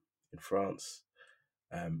in France.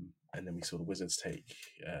 And then we saw the Wizards take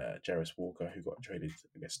Jarris Walker, who got traded,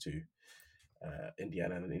 I guess, to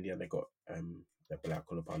Indiana, and in Indiana they got the Bilal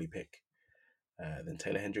Koulibaly pick. Then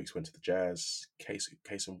Taylor Hendricks went to the Jazz,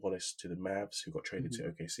 Cason Wallace to the Mavs, who got traded to Mhm.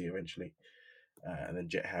 OKC eventually. And then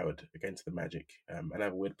Jet Howard again to the Magic.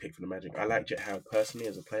 Another weird pick for the Magic. I like Jet Howard personally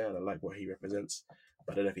as a player, and I like what he represents,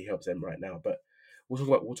 but I don't know if he helps them right now. But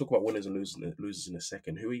we'll talk about winners and losers in a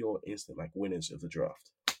second. Who are your instant like winners of the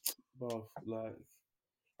draft? Well, like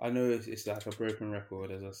I know it's like a broken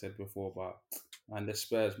record, as I said before, but man, the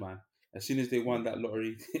Spurs, man. As soon as they won that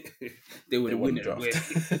lottery, they were They the won the winner. draft.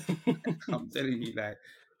 I'm telling you, like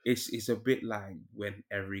it's a bit like when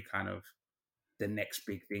every kind of the next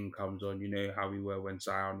big thing comes on. You know how we were when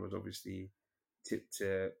Zion was obviously tipped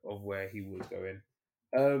to of where he was going.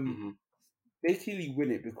 Um, hmm they clearly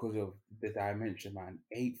win it because of the dimension, man.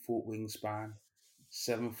 8 foot wingspan,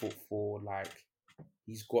 7 foot 4. Like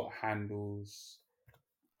he's got handles,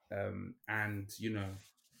 and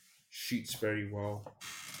shoots very well.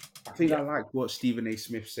 I think I Yeah, like what Stephen A.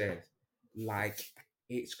 Smith said. Like,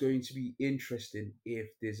 it's going to be interesting if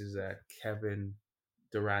this is a Kevin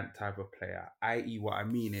Durant type of player. I.e., what I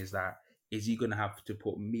mean is that is he going to have to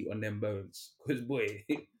put meat on them bones? Because boy,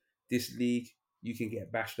 this league you can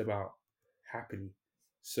get bashed about happily.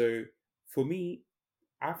 So for me,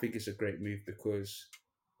 I think it's a great move because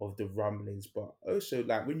of the rumblings, but also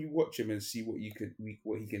like when you watch him and see what he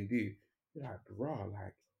can do, you're like, bro,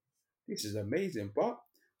 like this is amazing. But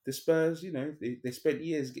the Spurs, they spent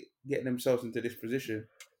years getting themselves into this position,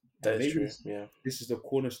 that and is maybe true. Yeah, this is the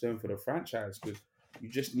cornerstone for the franchise because you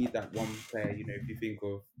just need that one player. If you think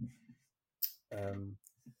of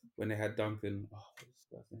when they had Duncan, what's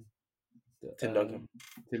that name? Tim Duncan.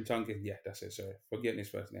 Tim Duncan. Yeah, that's it. Sorry, forgetting his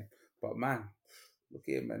first name. But man, look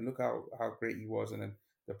at him, man. Look how great he was, and then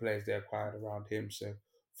the players they acquired around him. So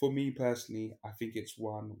for me personally, I think it's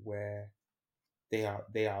one where they are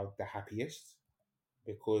the happiest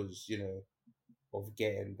because of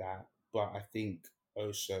getting that. But I think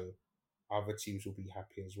also other teams will be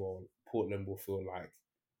happy as well. Portland will feel like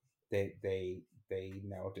they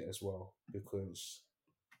nailed it as well because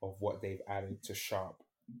of what they've added to Sharp.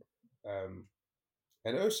 Um,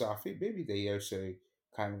 and also, I think maybe they also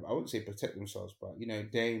kind of, I wouldn't say protect themselves, but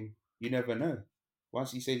Dame, you never know.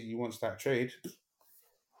 Once he says he wants that trade,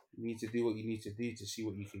 you need to do what you need to do to see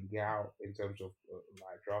what you can get out in terms of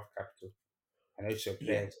like draft capital and also Yeah,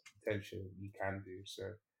 players potential you can do. So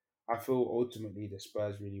I feel ultimately the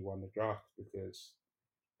Spurs really won the draft because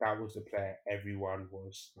that was the player everyone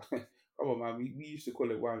was. Come on, man. We used to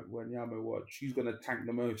call it when Yamo what? Who's going to tank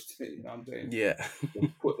the most? You know what I'm saying? yeah, They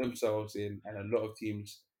put themselves in, and a lot of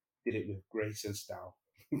teams did it with grace and style.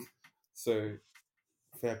 So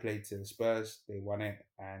fair play to the Spurs. They won it.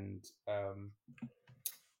 And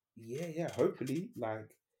yeah, hopefully, like,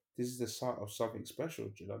 this is the start of something special.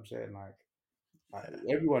 Do you know what I'm saying? Like,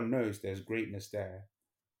 yeah, everyone knows there's greatness there.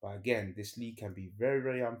 But again, this league can be very,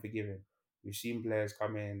 very unforgiving. We've seen players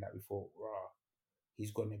come in that we thought, rah,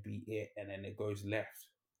 he's going to be it, and then it goes left.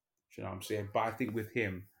 Do you know what I'm saying? But I think with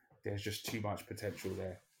him, there's just too much potential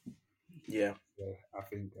there. yeah. Yeah, I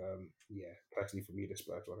think, yeah, personally for me, the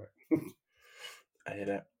Spurs on it. I hear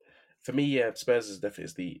that. For me, yeah, Spurs is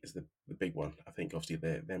definitely the big one. I think obviously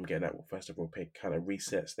them getting that first overall pick kind of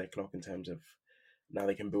resets their clock in terms of now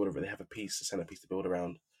they can build over. They have a centerpiece to build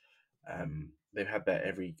around. They've had that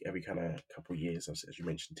every kind of couple of years, as you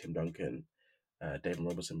mentioned, Tim Duncan, David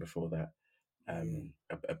Robertson before that. Yeah,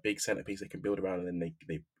 A big centerpiece they can build around, and then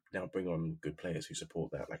they now bring on good players who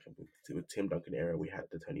support that. Like with Tim Duncan era, we had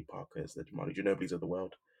the Tony Parkers, the Manu Ginobili's of the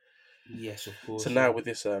world. yes, of So course, now yeah. with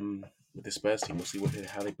this Spurs team, we'll see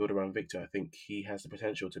how they build around Victor. I think he has the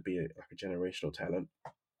potential to be like a generational talent.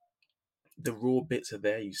 The raw bits are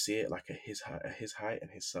there. You see it like at his height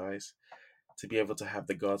and his size to be able to have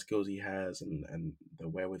the guard skills he has and the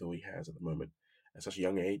wherewithal he has at the moment at such a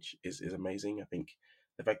young age is amazing. I think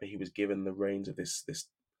the fact that he was given the reins of this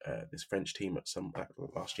French team at some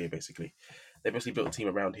last year, basically, they basically built a team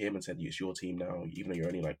around him and said, "It's your team now, even though you're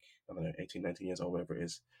only like I don't know 18, 19 years old, whatever it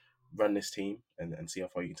is. Run this team and see how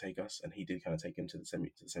far you can take us." And he did kind of take him to the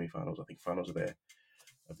semi-finals. I think finals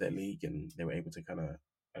of their league, and they were able to kind of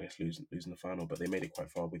I guess lose in the final, but they made it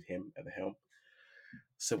quite far with him at the helm.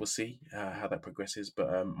 So we'll see how that progresses.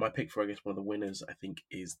 But my pick for, I guess, one of the winners, I think,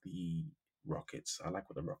 is the Rockets. I like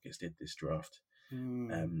what the Rockets did this draft.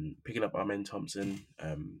 Mm, Picking up Amen Thompson.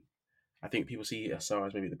 I think people see Asar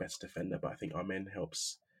as maybe the best defender, but I think Amen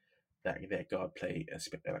helps that their guard play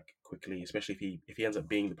like quickly, especially if he ends up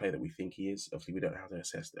being the player that we think he is. Obviously, we don't know how to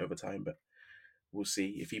assess it over time, but we'll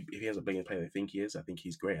see. If he ends up being the player they think he is, I think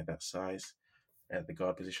he's great at that size. At the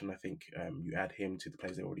guard position, I think you add him to the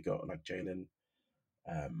players they already got, like Jalen,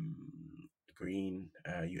 Green.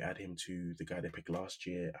 You add him to the guy they picked last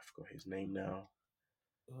year. I forgot his name now.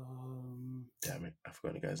 um, Damn it, I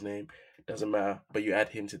forgot the guy's name. Doesn't matter. But you add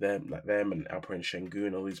him to them, like them and Alperen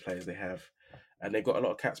Şengün, all these players they have. And they've got a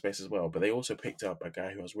lot of cap space as well. But they also picked up a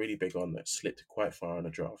guy who I was really big on that slipped quite far in the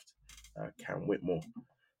draft, Cam Whitmore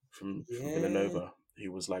from yeah, Villanova.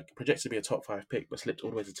 who was like projected to be a top 5 pick, but slipped all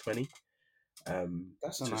the way to 20.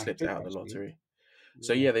 That's a So nice slipped pick, out of the actually. lottery.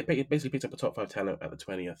 So Yeah. yeah, they basically picked up a top 5 talent at the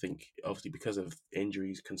 20. I think obviously because of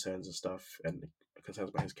injuries, concerns and stuff, and concerns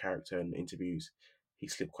about his character and interviews, he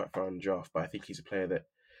slipped quite far in the draft. But I think he's a player that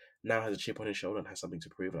now has a chip on his shoulder and has something to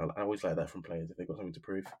prove. And I always like that from players if they've got something to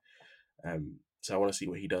prove. So I want to see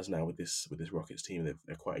what he does now with this Rockets team.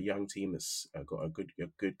 They're quite a young team that's got a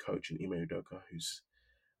good coach in Ime Udoka who's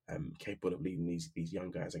capable of leading these young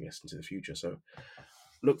guys, I guess, into the future. So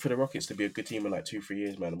look for the Rockets to be a good team in like 2-3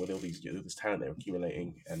 years, man. With all this talent they're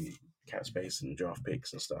accumulating and cap space and draft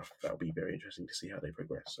picks and stuff, that'll be very interesting to see how they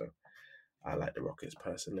progress. So I like the Rockets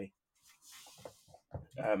personally.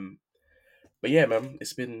 But yeah, man,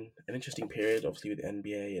 it's been an interesting period, obviously with the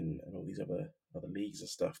NBA and all these other leagues and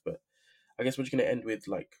stuff. But I guess we're just going to end with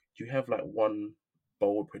like, do you have like one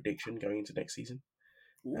bold prediction going into next season?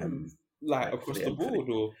 Ooh, like Like across the board,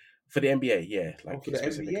 or for the NBA, yeah, like for the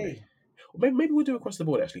specifically. NBA? Or maybe we'll do across the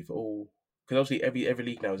board actually for all, because obviously every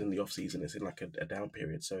league now is in the off season. It's in like a down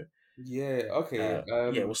period. So Yeah. Okay.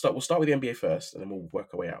 yeah, we'll start with the NBA first, and then we'll work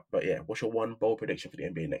our way out. But yeah, what's your one bold prediction for the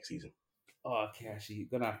NBA next season? Oh, okay. Actually, you're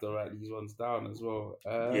gonna have to write these ones down as well.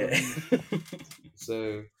 Yeah.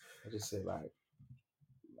 So I just say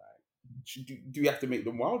do you have to make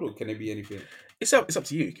them wild, or can it be anything? It's up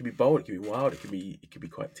to you. It can be bold, it can be wild, it can be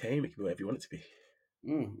quite tame, it can be whatever you want it to be.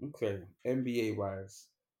 Okay. NBA wise,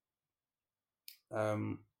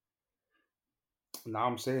 um, now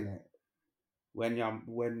I'm saying it. When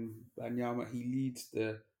Banyama he leads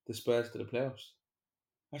the Spurs to the playoffs.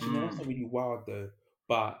 Actually, no, that's not really wild though.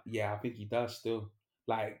 But yeah, I think he does still.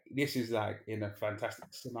 Like this is like in a fantastic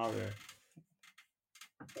scenario.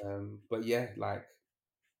 But yeah, like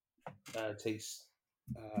takes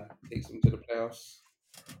takes them to the playoffs.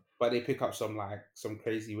 But they pick up some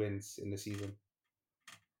crazy wins in the season.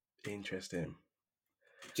 Interesting.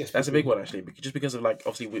 Just That's a because big one actually, just because of like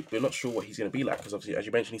obviously we're not sure what he's going to be like because obviously as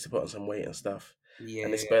you mentioned he's to put on some weight and stuff.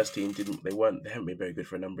 And this yeah, Spurs team they haven't been very good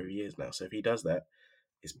for a number of years now. So if he does that,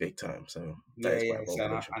 it's big time. So that is quite a So, bold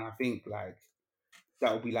prediction. and I think like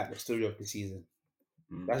that will be like the story of the season.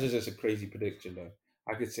 Mm. That's just a crazy prediction though.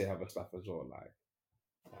 I could say other stuff as well, like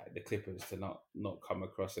the Clippers to not come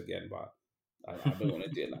across again, but I don't want to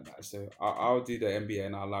do it like that. So I'll do the NBA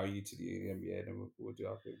and I'll allow you to do the NBA, and then we'll do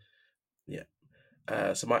our thing. Yeah.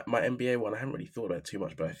 So my NBA one, I haven't really thought about it too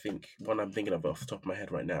much, but I think one I'm thinking of off the top of my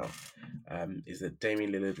head right now is that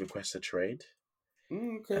Damian Lillard requests a trade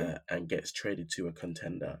Okay. and gets traded to a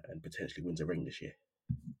contender and potentially wins a ring this year.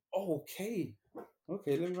 Okay.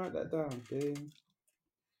 Okay, let me write that down. Dame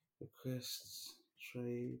requests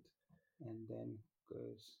trade and then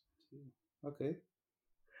goes to. Okay.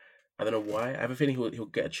 I don't know why. I have a feeling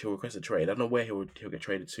he'll request a trade. I don't know where he'll get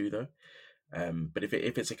traded to though. But if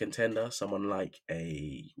it's a contender, someone like let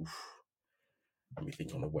me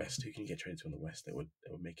think on the West. Who can you get traded to on the West that would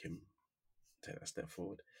make him take that step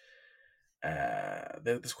forward?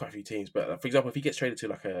 There's quite a few teams, but for example, if he gets traded to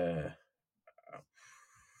like a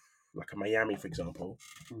Miami, for example,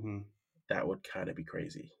 Mm-hmm. that would kind of be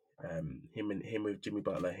crazy. Him with Jimmy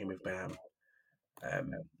Butler, him with Bam.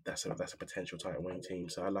 That's a potential title winning team.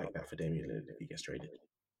 So I like that for Damian Lillard if he gets traded.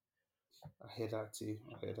 I hear that too.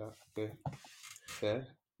 I hear that. Okay. Fair.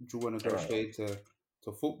 Do you want to All go right, straight to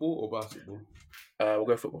football or basketball? we'll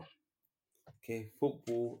go football. Okay,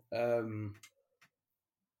 football.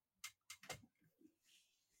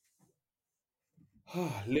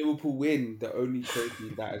 Liverpool win the only trophy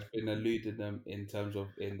that has been eluded them in terms of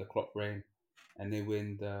in the Klopp reign, and they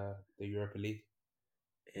win the Europa League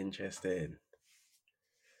Interesting.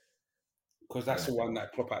 because I that's the like that one one.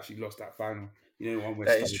 that Klopp actually lost that final. You know, the one with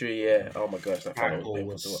That is Stoke. true. Yeah. Oh my gosh, that final That was goal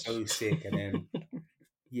painful to was watch. so sick, and then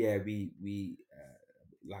yeah, we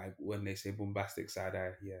like when they say bombastic side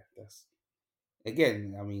eye. Yeah, that's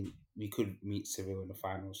again. I mean, we could meet Seville in the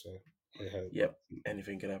final, so hey ho, but Yep.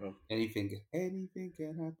 Anything can happen. anything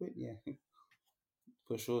can happen. Yeah,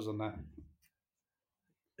 for sure on that.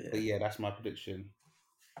 Yeah. But yeah, that's my prediction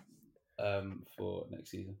for next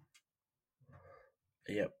season.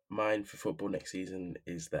 Yep. Mine for football next season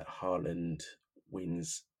is that Haaland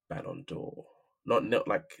wins Ballon d'Or. Not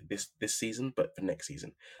like this season, but for next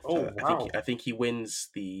season. Oh So wow. I think he wins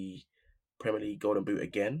the Premier League Golden Boot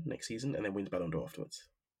again next season, and then wins Ballon d'Or afterwards.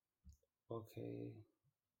 Okay.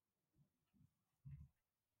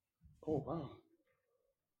 Oh wow.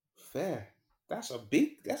 Fair. That's a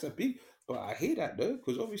big. But I hear that though,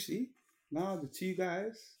 because obviously now the two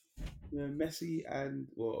guys, Messi and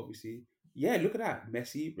well, obviously, yeah. Look at that,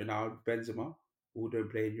 Messi, Ronaldo, Benzema, all don't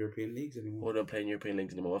play in European leagues anymore. Or don't play in European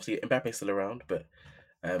leagues anymore. Obviously, Mbappe's still around, but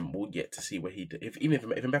We'll get to see where if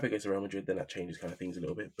Mbappe goes to Real Madrid, then that changes kind of things a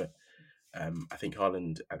little bit. But I think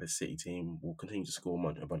Haaland at the City team will continue to score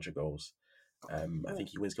a bunch of goals. I think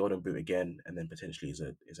he wins Golden Boot again, and then potentially is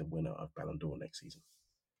a winner of Ballon d'Or next season.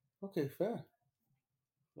 Okay, fair.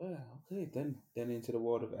 Yeah, okay. Then into the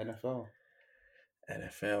world of NFL.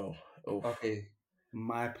 NFL. Oof. Okay,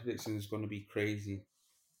 my prediction is going to be crazy.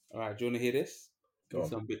 All right, do you want to hear this? Go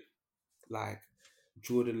It's on. a bit like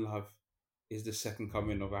Jordan Love is the second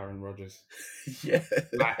coming of Aaron Rodgers. Yeah.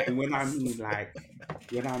 Like, and when I mean like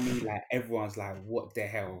everyone's like, what the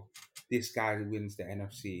hell? This guy wins the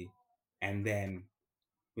NFC and then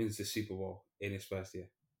wins the Super Bowl in his first year.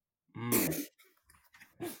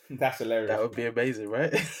 That's hilarious. That would be amazing,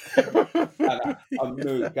 right? And I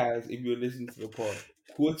know, guys, if you're listening to the pod,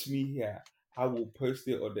 quote me here. I will post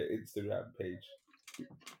it on the Instagram page.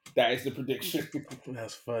 That is the prediction.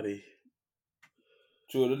 That's funny.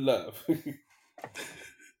 Jordan Love.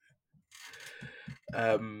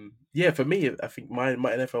 Yeah, for me, I think my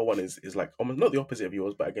NFL one is like almost not the opposite of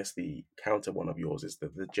yours, but I guess the counter one of yours is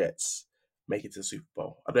the Jets make it to the Super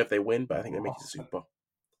Bowl. I don't know if they win, but I think they make it to the Super Bowl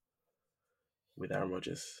with Aaron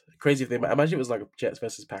Rodgers. Crazy if they imagine it was like a Jets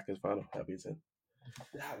versus Packers final. That'd be insane.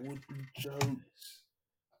 That would be jokes.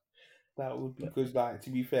 That would be because, like, to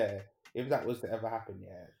be fair, if that was to ever happen,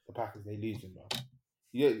 yeah, the Packers they losing, bro.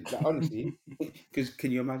 Yeah, like, honestly, because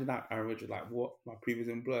can you imagine that Aaron Rodgers like what my previous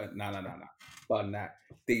employer? No. But that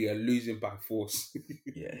they are losing by force.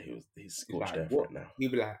 Yeah, he's It's scorched like earth what? right now.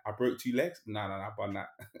 He'll be like, I broke 2 legs. No, but that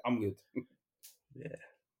I'm good. Yeah.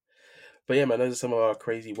 But yeah, man, those are some of our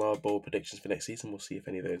crazy wild bold predictions for next season. We'll see if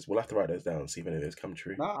any of those. We'll have to write those down and see if any of those come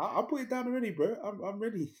true. Nah, I'll put it down already, bro. I'm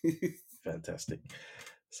ready. Fantastic.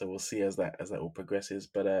 So we'll see as that all progresses.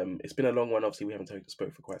 But it's been a long one. Obviously, we haven't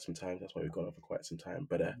spoke for quite some time. That's why we've gone on for quite some time.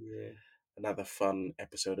 But Yeah. another fun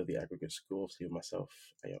episode of the Aggregate Score. Obviously, with myself,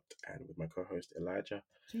 Ayot, and with my co-host Elijah.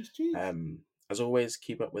 Cheers. As always,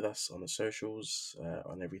 keep up with us on the socials,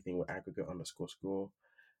 on everything with Aggregate_score.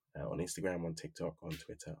 On Instagram, on TikTok, on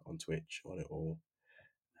Twitter, on Twitch, on it all.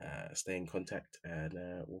 Stay in contact, and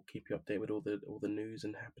we'll keep you updated with all the news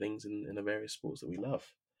and happenings in the various sports that we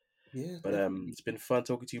love. Yeah, But definitely. it's been fun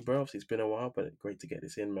talking to you, bro. Obviously, it's been a while, but great to get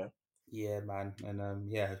this in, man. Yeah, man, and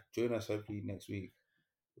yeah, join us hopefully next week.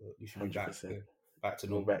 You should be 100%. back to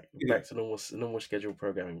We're normal. back to normal scheduled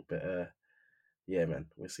programming, but yeah, man,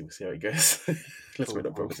 we'll see how it goes. Let's make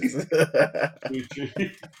no promises. True.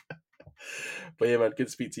 But yeah, man, good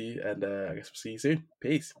to speak to you, and I guess we'll see you soon.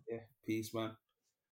 Peace. Yeah, peace, man.